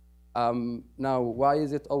to. Now, why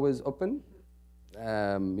is it always open?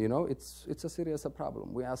 You know, it's a serious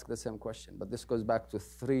problem. We ask the same question, but this goes back to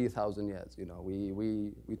 3,000 years. You know,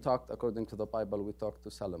 we talked, according to the Bible, we talked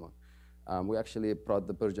to Solomon. We actually brought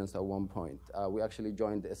the Persians at one point. We actually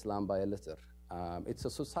joined Islam by a letter. It's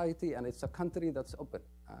a society and it's a country that's open.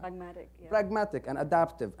 Pragmatic, yeah. Pragmatic and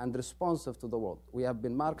adaptive and responsive to the world. We have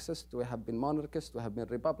been Marxists, we have been monarchists, we have been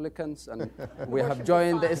Republicans, and we have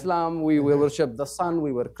joined the Islam. We worship the sun,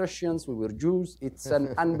 we were Christians, we were Jews. It's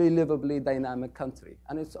an unbelievably dynamic country,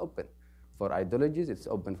 and it's open for ideologies, it's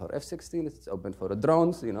open for F-16, it's open for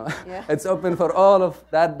drones, you know. Yeah. It's open for all of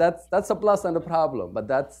that. That's a plus and a problem, but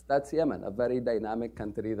that's Yemen, a very dynamic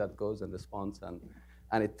country that goes and responds,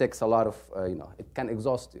 and it takes a lot of, you know, it can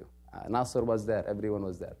exhaust you. Nasser was there, everyone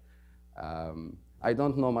was there. I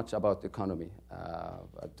don't know much about economy,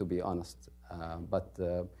 to be honest, but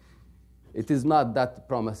it is not that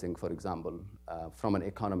promising, for example, from an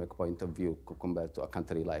economic point of view compared to a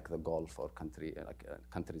country like the Gulf or countries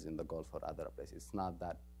in the Gulf or other places. It's not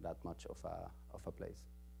that much of a place.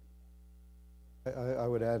 I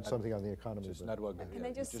would add something on the economy. Can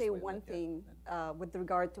I just say one thing with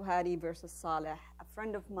regard to Hadi versus Saleh? A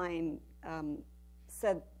friend of mine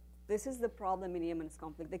said this is the problem in Yemen's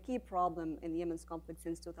conflict, the key problem in Yemen's conflict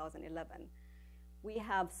since 2011. We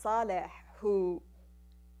have Saleh who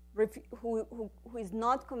is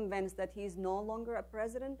not convinced that he is no longer a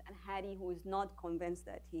president, and Hadi who is not convinced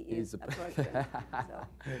that he is a president. So.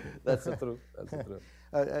 That's the truth. That's the truth.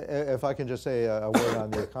 If I can just say a word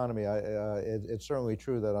on the economy, it's certainly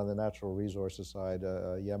true that on the natural resources side,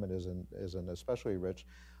 Yemen isn't especially rich.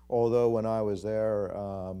 Although when I was there,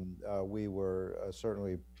 we were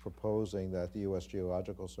certainly proposing that the U.S.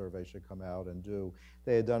 Geological Survey should come out and do.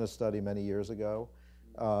 They had done a study many years ago,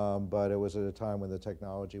 but it was at a time when the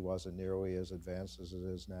technology wasn't nearly as advanced as it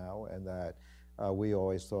is now, and that we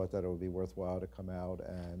always thought that it would be worthwhile to come out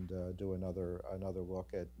and do another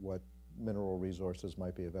look at what mineral resources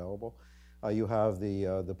might be available. You have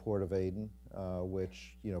the Port of Aden,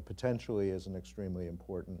 which potentially is an extremely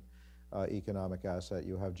important economic asset.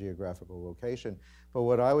 You have geographical location. But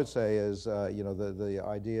what I would say is, the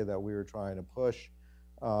idea that we were trying to push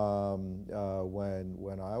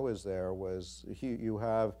when I was there was you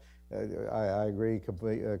have. I agree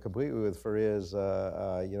completely with Faria's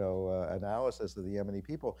analysis of the Yemeni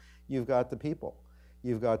people. You've got the people.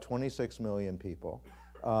 You've got 26 million people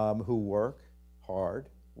who work hard,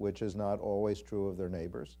 which is not always true of their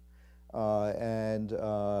neighbors, and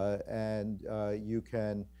you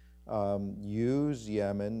can use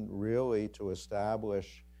Yemen really to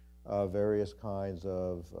establish various kinds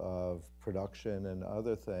of production and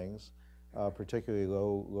other things, particularly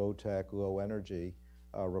low tech, low energy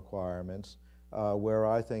requirements, where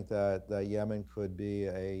I think that Yemen could be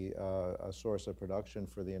a source of production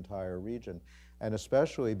for the entire region, and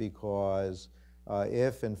especially because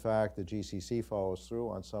if in fact the GCC follows through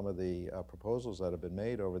on some of the proposals that have been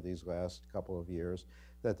made over these last couple of years,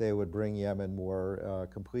 that they would bring Yemen more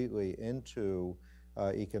completely into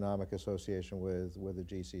economic association with the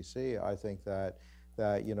GCC. I think that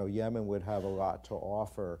Yemen would have a lot to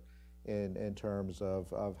offer in terms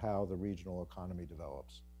of how the regional economy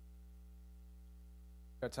develops.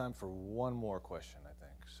 Got time for one more question, I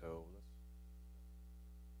think. So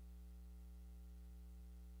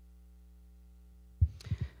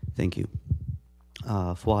Thank you.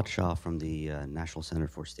 Fuad Shah from the National Center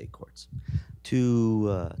for State Courts.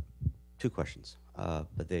 Two questions,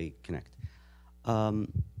 but they connect.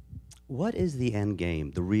 What is the end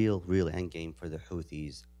game, the real end game for the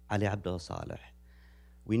Houthis? Ali Abdel Saleh.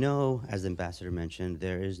 We know, as the ambassador mentioned,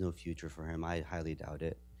 there is no future for him. I highly doubt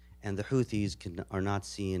it. And the Houthis are not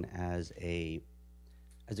seen as a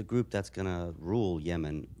group that's going to rule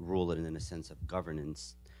Yemen, rule it in a sense of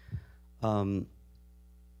governance. Born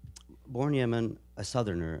Yemen, a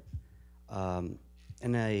southerner, and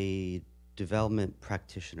a development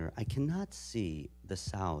practitioner, I cannot see the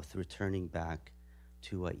South returning back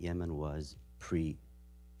to what Yemen was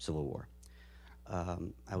pre-Civil War.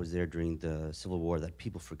 I was there during the Civil War that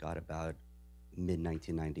people forgot about,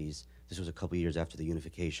 mid-1990s. This was a couple years after the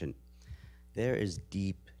unification. There is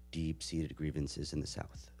deep-seated grievances in the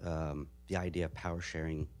South. The idea of power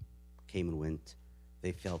sharing came and went.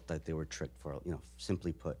 They felt that they were tricked for,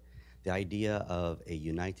 simply put. The idea of a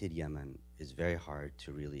united Yemen is very hard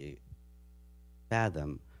to really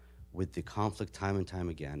fathom with the conflict time and time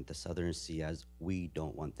again. The Southerners see as, we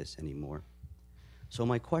don't want this anymore. So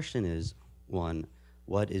my question is, one,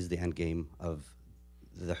 what is the end game of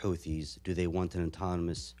the Houthis? Do they want an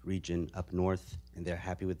autonomous region up north and they're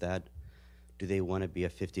happy with that? Do they want to be a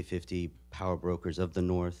 50-50 power brokers of the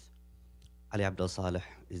north? Ali Abdel Saleh,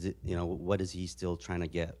 what is he still trying to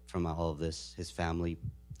get from all of this, his family?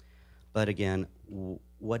 But again,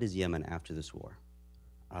 what is Yemen after this war?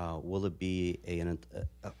 Will it be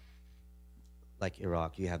like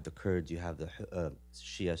Iraq, you have the Kurds, you have the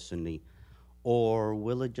Shia Sunni, or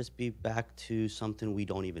will it just be back to something we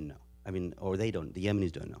don't even know? I mean, or the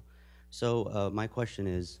Yemenis don't know. So my question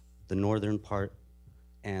is, the northern part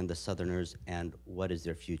and the southerners, and what is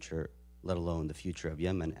their future, let alone the future of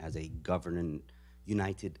Yemen as a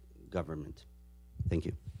united government? Thank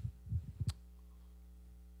you.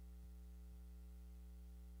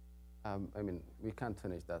 I mean, we can't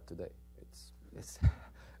finish that today.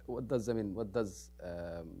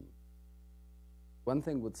 One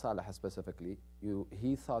thing with Saleh specifically,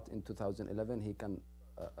 he thought in 2011 he can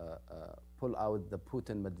pull out the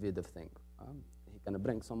Putin-Medvedev thing. He can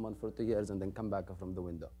bring someone for 2 years and then come back from the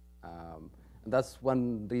window. And that's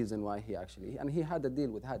one reason why he had a deal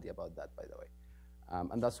with Hadi about that, by the way.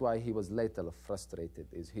 And that's why he was later frustrated,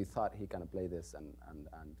 is he thought he can play this and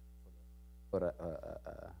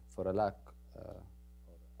for a lack or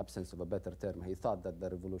absence of a better term, he thought that the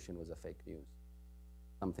revolution was a fake news,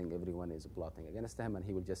 something everyone is plotting against him, and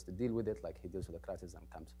he will just deal with it like he deals with the crisis and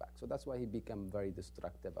comes back. So that's why he became very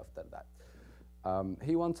destructive after that.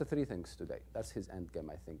 He wants 3 things today. That's his end game,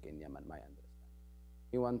 I think, in Yemen, my understanding.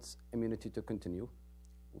 He wants immunity to continue,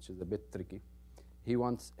 which is a bit tricky. He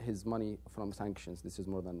wants his money from sanctions. This is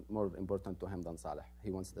more important to him than Saleh.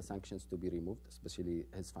 He wants the sanctions to be removed, especially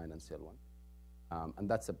his financial one. And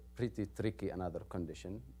that's a pretty tricky another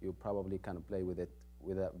condition. You probably can play with it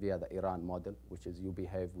via the Iran model, which is you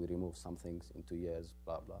behave, we remove some things in 2 years,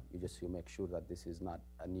 blah, blah. You make sure that this is not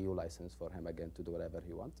a new license for him again to do whatever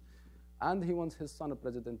he wants. And he wants his son a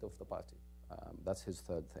president of the party. That's his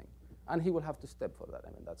third thing. And he will have to step for that. I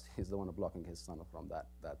mean, he's the one blocking his son from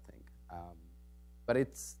that thing. But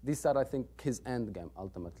these are, I think, his end game,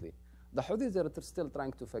 ultimately. The Houthis are still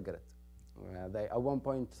trying to figure it. They, at one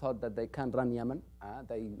point, thought that they can run Yemen.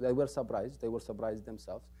 They were surprised. They were surprised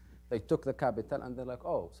themselves. They took the capital, and they're like,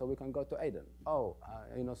 oh, so we can go to Aden. Oh,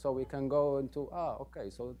 so we can go into, okay.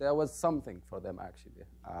 So there was something for them, actually.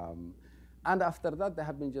 And after that, they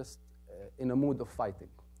have been just in a mood of fighting.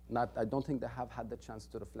 I don't think they have had the chance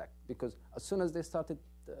to reflect, because as soon as they started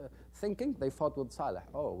thinking, they fought with Saleh.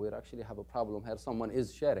 Oh, we actually have a problem here. Someone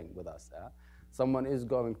is sharing with us. Someone is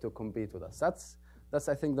going to compete with us. That's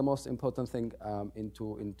I think, the most important thing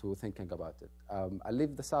into thinking about it. I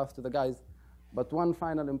leave the South to the guys, but one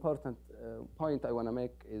final important point I want to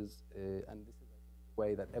make is, and this is the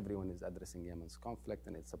way that everyone is addressing Yemen's conflict,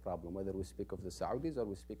 and it's a problem, whether we speak of the Saudis or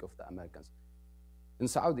we speak of the Americans. In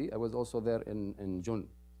Saudi, I was also there in June.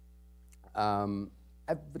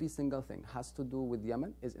 Every single thing has to do with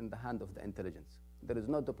Yemen is in the hand of the intelligence. There is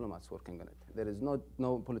no diplomats working on it. There is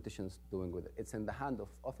no politicians doing with it. It's in the hand of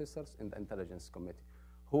officers in the intelligence committee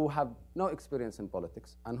who have no experience in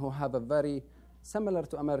politics and who have a very similar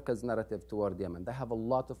to America's narrative toward Yemen. They have a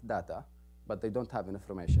lot of data, but they don't have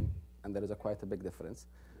information, and there is quite a big difference.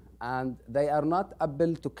 And they are not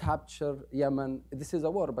able to capture Yemen. This is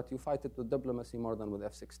a war, but you fight it with diplomacy more than with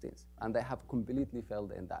F-16s, and they have completely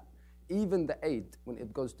failed in that. Even the aid, when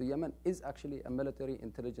it goes to Yemen, is actually a military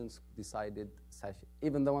intelligence decided session.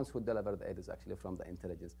 Even the ones who deliver the aid is actually from the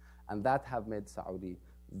intelligence. And that have made Saudi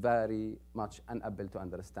very much unable to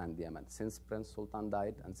understand Yemen. Since Prince Sultan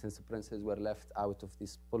died and since princes were left out of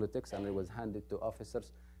this politics and it was handed to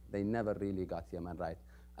officers, they never really got Yemen right.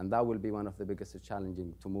 And that will be one of the biggest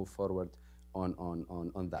challenges to move forward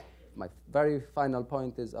on that. My very final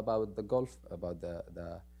point is about the Gulf, about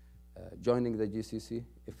the joining the GCC,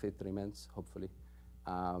 if it remains, hopefully.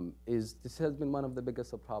 This has been one of the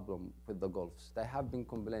biggest problems with the Gulfs. They have been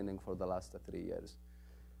complaining for the last 3 years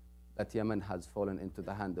that Yemen has fallen into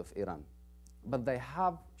the hand of Iran. But they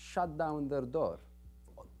have shut down their door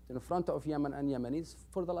in front of Yemen and Yemenis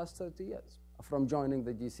for the last 30 years from joining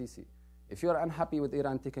the GCC. If you're unhappy with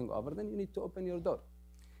Iran taking over, then you need to open your door.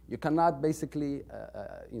 You cannot basically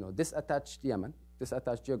disattach Yemen,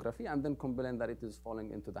 disattach geography, and then complain that it is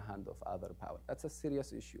falling into the hand of other power. That's a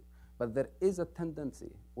serious issue. But there is a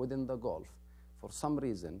tendency within the Gulf, for some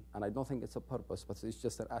reason, and I don't think it's a purpose, but it's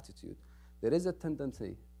just an attitude, there is a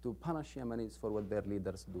tendency to punish Yemenis for what their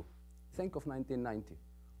leaders do. Think of 1990,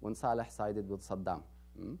 when Saleh sided with Saddam.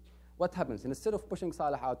 What happens? Instead of pushing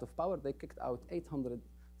Saleh out of power, they kicked out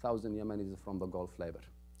 800,000 Yemenis from the Gulf labor.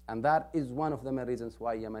 And that is one of the main reasons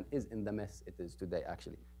why Yemen is in the mess it is today,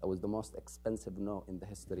 actually. That was the most expensive no in the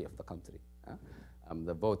history of the country.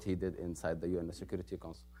 The vote he did inside the UN Security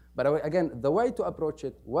Council. But again, the way to approach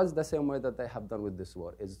it was the same way that they have done with this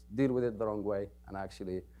war, is deal with it the wrong way and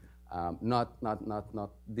actually not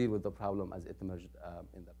deal with the problem as it emerged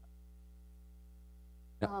in the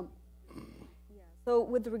past. So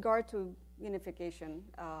with regard to unification,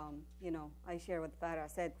 I share what Farah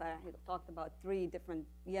said. Farah talked about 3 different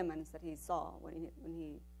Yemens that he saw when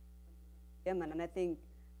he Yemen, and I think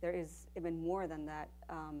there is even more than that.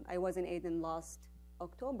 I was in Aden last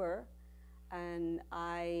October, and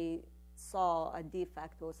I saw a de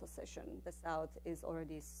facto secession. The South is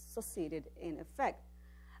already seceded in effect.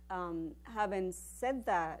 Having said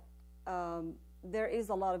that, there is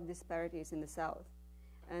a lot of disparities in the South,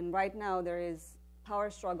 and right now there is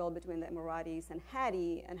power struggle between the Emiratis and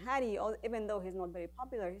Hadi. And Hadi, even though he's not very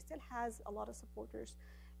popular, he still has a lot of supporters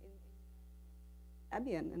in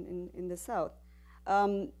Abiyan and in the South.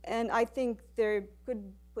 And I think there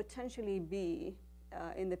could potentially be,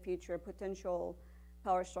 in the future, potential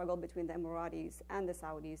power struggle between the Emiratis and the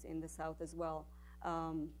Saudis in the South as well.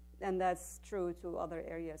 And that's true to other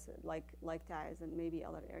areas like Taiz and maybe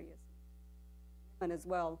other areas as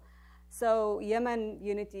well. So Yemen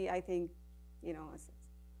unity, I think,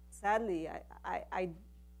 sadly, I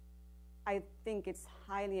think it's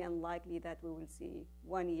highly unlikely that we will see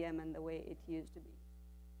one Yemen the way it used to be.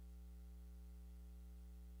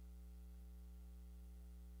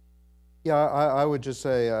 Yeah, I would just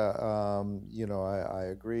say, I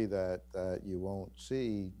agree that you won't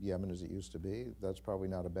see Yemen as it used to be. That's probably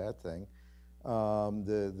not a bad thing.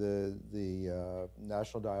 The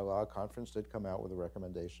National Dialogue Conference did come out with a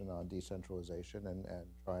recommendation on decentralization and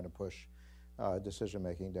trying to push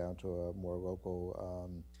decision-making down to a more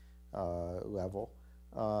local level.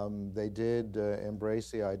 They did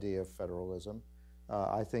embrace the idea of federalism.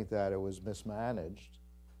 I think that it was mismanaged.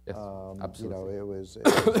 Yes, absolutely. It was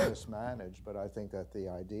mismanaged, but I think that the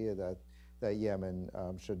idea that Yemen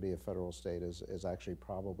should be a federal state is actually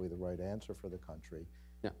probably the right answer for the country.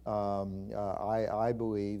 Yeah. I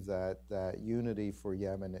believe that unity for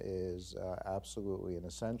Yemen is absolutely an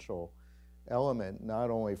essential element, not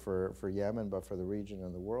only for Yemen, but for the region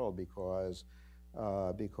and the world, because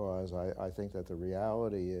I think that the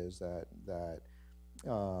reality is that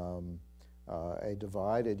a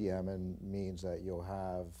divided Yemen means that you'll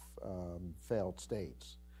have failed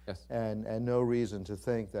states. Yes. And no reason to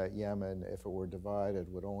think that Yemen, if it were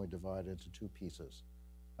divided, would only divide into 2 pieces.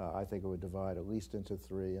 I think it would divide at least into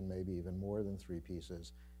 3 and maybe even more than 3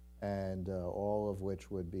 pieces, and all of which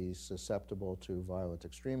would be susceptible to violent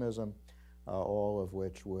extremism, all of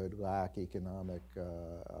which would lack economic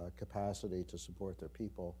capacity to support their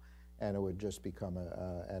people, and it would just become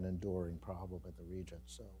an enduring problem in the region.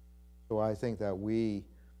 So I think that we,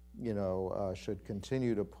 should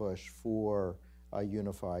continue to push for a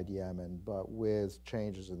unified Yemen, but with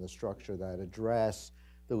changes in the structure that address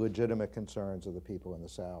the legitimate concerns of the people in the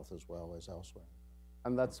South as well as elsewhere.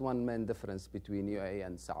 And that's one main difference between UAE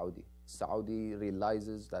and Saudi. Saudi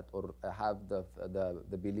realizes that, or have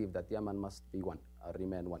the belief that Yemen must be one,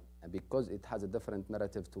 remain one. And because it has a different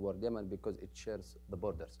narrative toward Yemen, because it shares the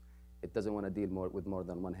borders. It doesn't want to deal with more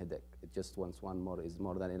than one headache. It just wants one more is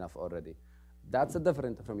more than enough already. That's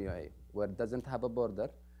different from UAE, where it doesn't have a border,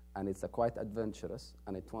 and it's quite adventurous,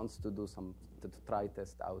 and it wants to do to try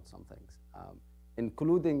test out some things,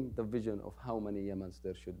 including the vision of how many Yemens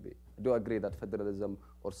there should be. I do agree that federalism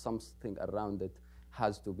or something around it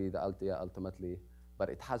has to be the idea ultimately, but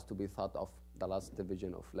it has to be thought of the last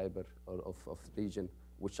division of labor or of region,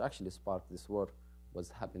 which actually sparked this war, was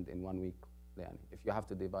happened in 1 week. Yani, if you have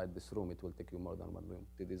to divide this room, it will take you more than 1 room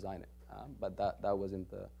to design it. But that wasn't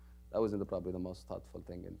probably the most thoughtful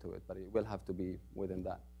thing into it. But it will have to be within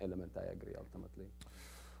that element. I agree ultimately.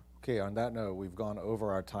 Okay, on that note, we've gone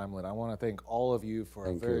over our time limit. I want to thank all of you for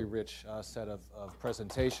a very rich set of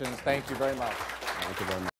presentations. Thank you very much. Thank you very much.